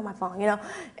type it on my phone,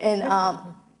 and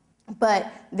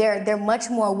but they're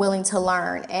much more willing to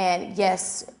learn. And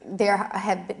yes, there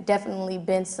have definitely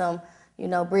been some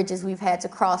bridges we've had to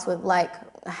cross with, like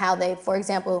how they, for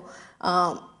example.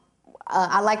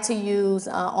 I like to use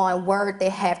on Word, they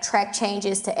have track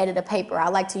changes to edit a paper. I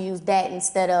like to use that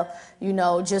instead of,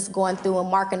 just going through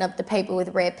and marking up the paper with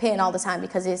red pen all the time,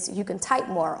 because you can type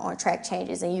more on track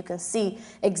changes and you can see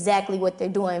exactly what they're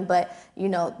doing. But,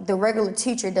 the regular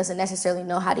teacher doesn't necessarily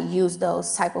know how to use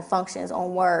those type of functions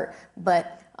on Word.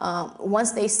 But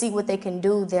once they see what they can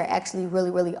do, they're actually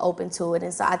really, really open to it.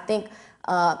 And so I think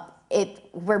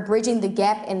we're bridging the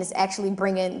gap, and it's actually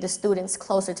bringing the students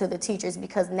closer to the teachers,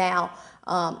 because now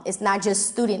it's not just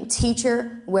student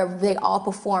teacher where they all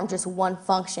perform just one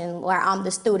function where I'm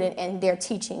the student and they're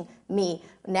teaching me.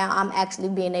 Now I'm actually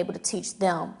being able to teach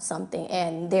them something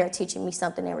and they're teaching me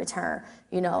something in return,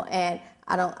 and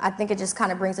I think it just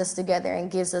kind of brings us together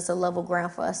and gives us a level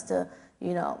ground for us to,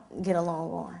 get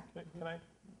along on. Can I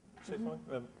say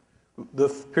something? The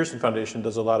Pearson Foundation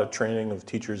does a lot of training of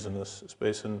teachers in this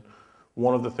space, and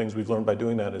one of the things we've learned by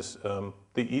doing that is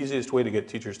the easiest way to get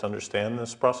teachers to understand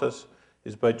this process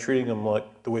is by treating them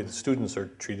like the way the students are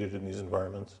treated in these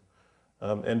environments,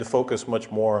 and to focus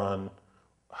much more on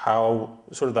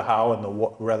sort of the how and the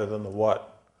what rather than the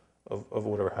what of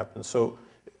whatever happens. So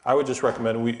I would just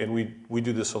recommend, we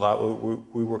do this a lot,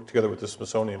 we work together with the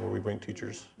Smithsonian where we bring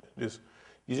teachers.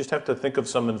 You just have to think of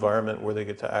some environment where they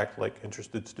get to act like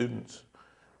interested students.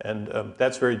 And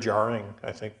that's very jarring,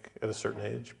 I think, at a certain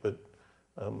age, but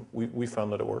we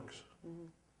found that it works. Mm-hmm.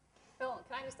 Phil,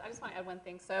 I just want to add one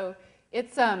thing. So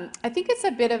it's, I think it's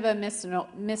a bit of a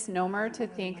misnomer to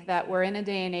think that we're in a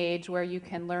day and age where you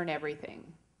can learn everything.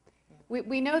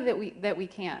 We know that we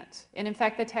can't. And in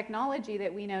fact, the technology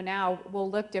that we know now will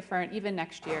look different even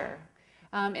next year.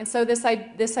 And so this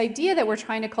idea that we're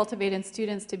trying to cultivate in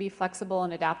students to be flexible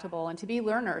and adaptable and to be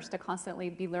learners, to constantly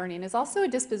be learning, is also a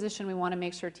disposition we want to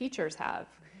make sure teachers have,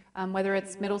 whether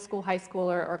it's middle school, high school,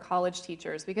 or college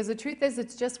teachers. Because the truth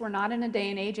is, we're not in a day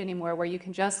and age anymore where you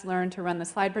can just learn to run the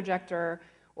slide projector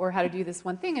or how to do this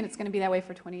one thing and it's going to be that way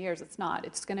for 20 years. It's not.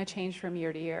 It's going to change from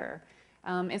year to year.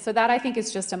 And so that, I think,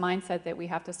 is just a mindset that we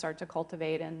have to start to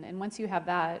cultivate. And once you have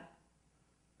that,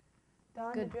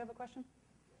 Don, good. did you have a question?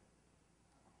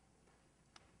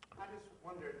 I just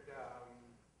wondered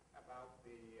about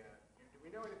do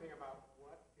we know anything about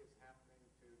what is happening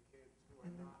to kids who are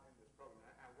not in this program?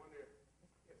 I wonder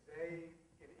if they,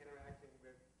 in interacting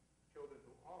with children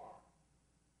who are,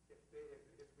 if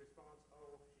response,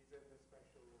 oh, she's in this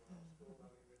special school,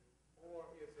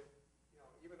 or is it,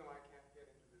 even though I can't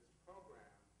get into this program,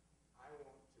 I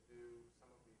want to do some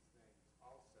of these things.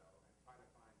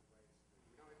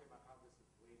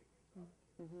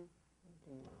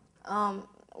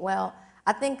 Well,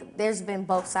 I think there's been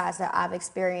both sides that I've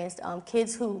experienced.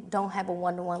 Kids who don't have a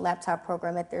one-to-one laptop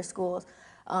program at their schools,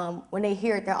 when they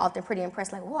hear it, they're often pretty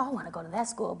impressed, like, well, I want to go to that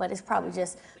school, but it's probably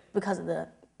just because of the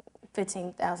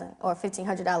 $15,000 or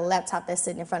 $1,500 laptop that's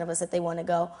sitting in front of us that they want to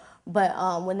go.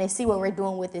 But when they see what we're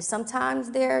doing with it,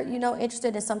 sometimes they're,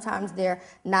 interested, and sometimes they're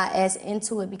not as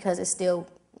into it because it still,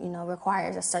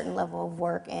 requires a certain level of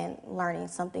work and learning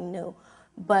something new.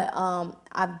 But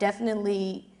I've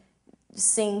definitely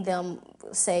seen them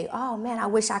say, oh man, I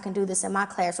wish I can do this in my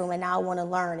classroom, and now I want to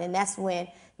learn. And that's when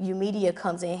U-Media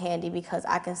comes in handy, because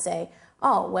I can say,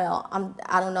 oh, well,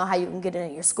 I don't know how you can get it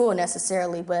in your school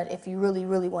necessarily, but if you really,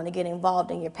 really want to get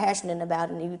involved and you're passionate about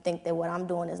it and you think that what I'm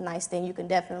doing is nice, then you can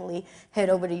definitely head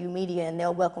over to U-Media and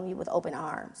they'll welcome you with open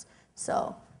arms.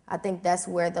 So I think that's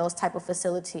where those type of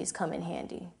facilities come in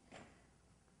handy.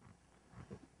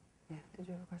 Yeah, did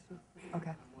you have a question?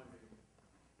 Okay.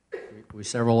 We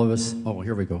several of us, oh,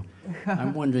 here we go.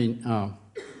 I'm wondering,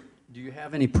 do you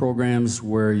have any programs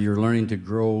where you're learning to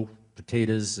grow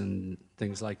potatoes and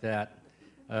things like that?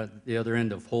 The other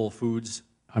end of Whole Foods,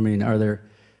 I mean, are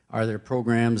there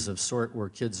programs of sort where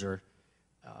kids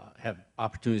have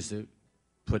opportunities to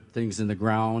put things in the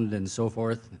ground and so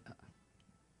forth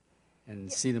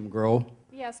and see them grow?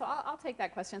 Yeah, so I'll take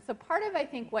that question. So part of, I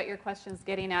think, what your question's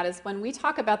getting at is when we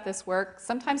talk about this work,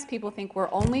 sometimes people think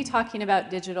we're only talking about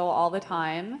digital all the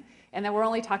time, and that we're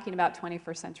only talking about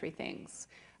 21st century things.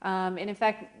 And in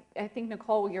fact, I think,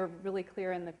 Nicole, you're really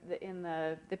clear in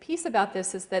the piece about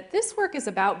this, is that this work is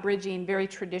about bridging very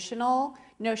traditional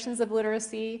notions of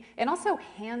literacy and also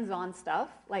hands-on stuff,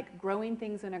 like growing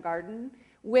things in a garden,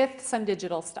 with some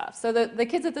digital stuff. So the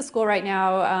kids at the school right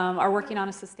now are working on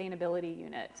a sustainability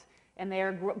unit, and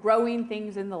they're growing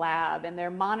things in the lab, and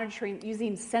they're monitoring,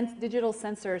 using digital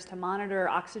sensors to monitor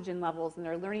oxygen levels, and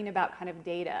they're learning about kind of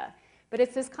data. But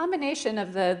it's this combination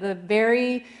of the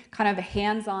very kind of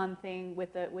hands-on thing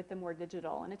with the more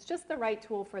digital, and it's just the right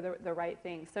tool for the right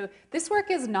thing. So this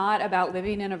work is not about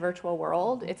living in a virtual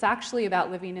world. It's actually about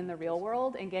living in the real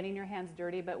world and getting your hands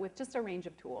dirty, but with just a range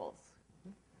of tools.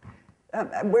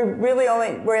 I've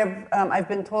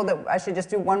been told that I should just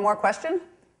do one more question,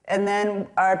 and then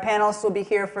our panelists will be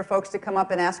here for folks to come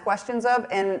up and ask questions of,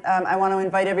 and I want to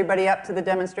invite everybody up to the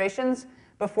demonstrations.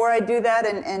 Before I do that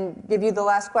and give you the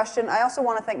last question, I also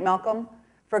want to thank Malcolm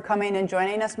for coming and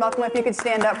joining us. Malcolm, if you could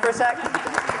stand up for a sec.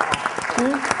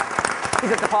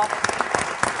 He's at DePaul.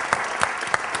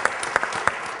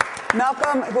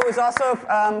 Malcolm, who is also,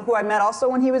 who I met also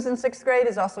when he was in 6th grade,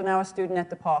 is also now a student at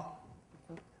DePaul.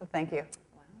 So thank you.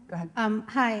 Go ahead.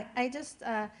 Hi, I just,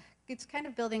 it's kind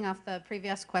of building off the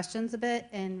previous questions a bit,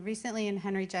 and recently in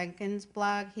Henry Jenkins'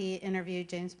 blog, he interviewed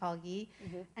James Paul Gee,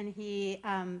 and he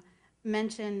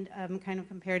mentioned, kind of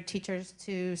compared teachers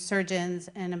to surgeons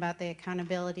and about the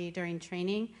accountability during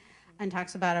training, and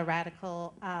talks about a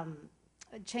radical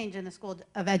change in the school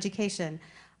of education,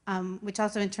 which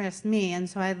also interests me. And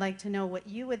so I'd like to know what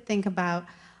you would think about,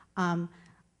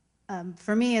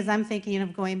 for me, as I'm thinking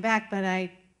of going back, but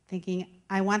thinking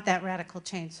I want that radical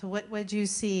change. So what would you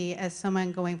see as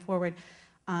someone going forward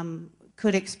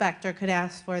could expect or could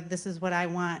ask for, this is what I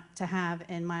want to have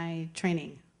in my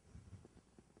training?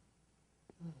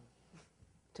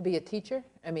 To be a teacher?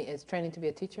 I mean, is training to be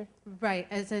a teacher? Right,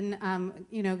 as in,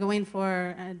 going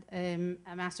for a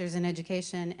master's in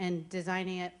education and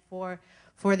designing it for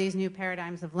these new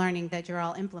paradigms of learning that you're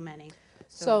all implementing.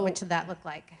 So what should that look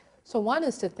like? So one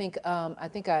is to think, I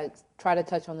think I tried to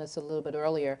touch on this a little bit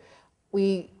earlier.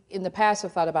 We, in the past,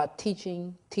 have thought about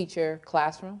teaching, teacher,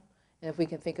 classroom. And if we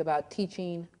can think about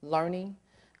teaching, learning,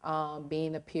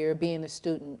 being a peer, being a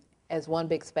student, as one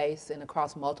big space and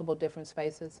across multiple different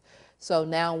spaces. So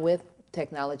now with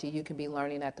technology, you can be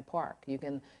learning at the park. You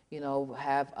can,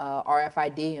 have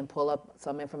RFID and pull up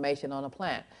some information on a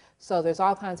plant. So there's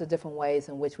all kinds of different ways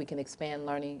in which we can expand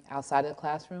learning outside of the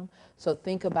classroom. So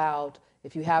think about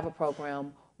if you have a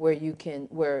program where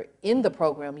in the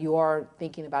program you are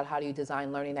thinking about how do you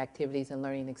design learning activities and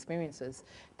learning experiences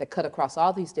that cut across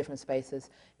all these different spaces.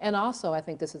 And also, I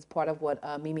think this is part of what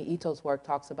Mimi Ito's work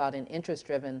talks about in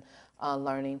interest-driven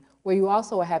learning, where you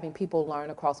also are having people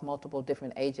learn across multiple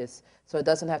different ages. So it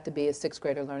doesn't have to be a 6th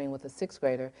grader learning with a 6th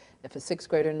grader. If a 6th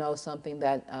grader knows something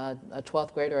that a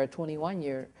 12th grader or a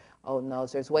 21-year-old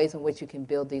knows, there's ways in which you can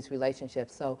build these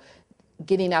relationships. So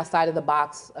getting outside of the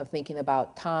box of thinking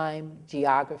about time,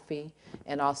 geography,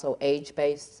 and also age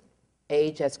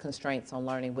as constraints on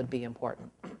learning would be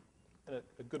important. And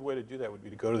a good way to do that would be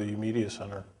to go to the U-Media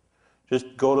Center.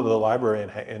 Just go to the library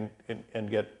and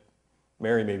get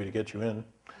Mary maybe to get you in,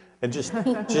 and just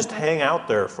hang out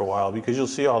there for a while, because you'll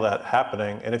see all that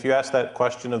happening. And if you ask that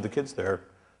question of the kids there,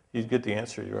 you'd get the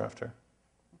answer you're after.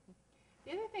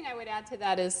 The other thing I would add to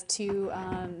that is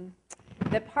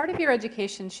that part of your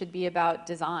education should be about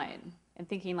design and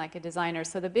thinking like a designer.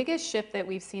 So the biggest shift that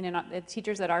we've seen in the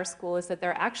teachers at our school is that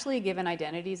they're actually given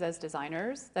identities as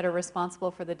designers that are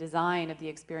responsible for the design of the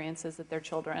experiences that their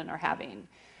children are having.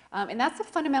 And that's a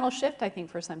fundamental shift, I think,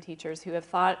 for some teachers who have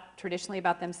thought traditionally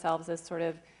about themselves as sort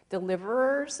of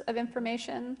deliverers of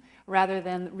information rather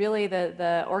than really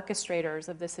the orchestrators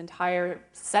of this entire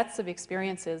sets of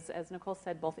experiences, as Nicole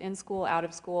said, both in school, out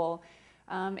of school.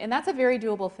 And that's a very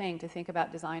doable thing, to think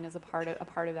about design as a part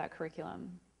of that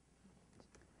curriculum.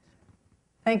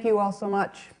 Thank you all so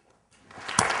much.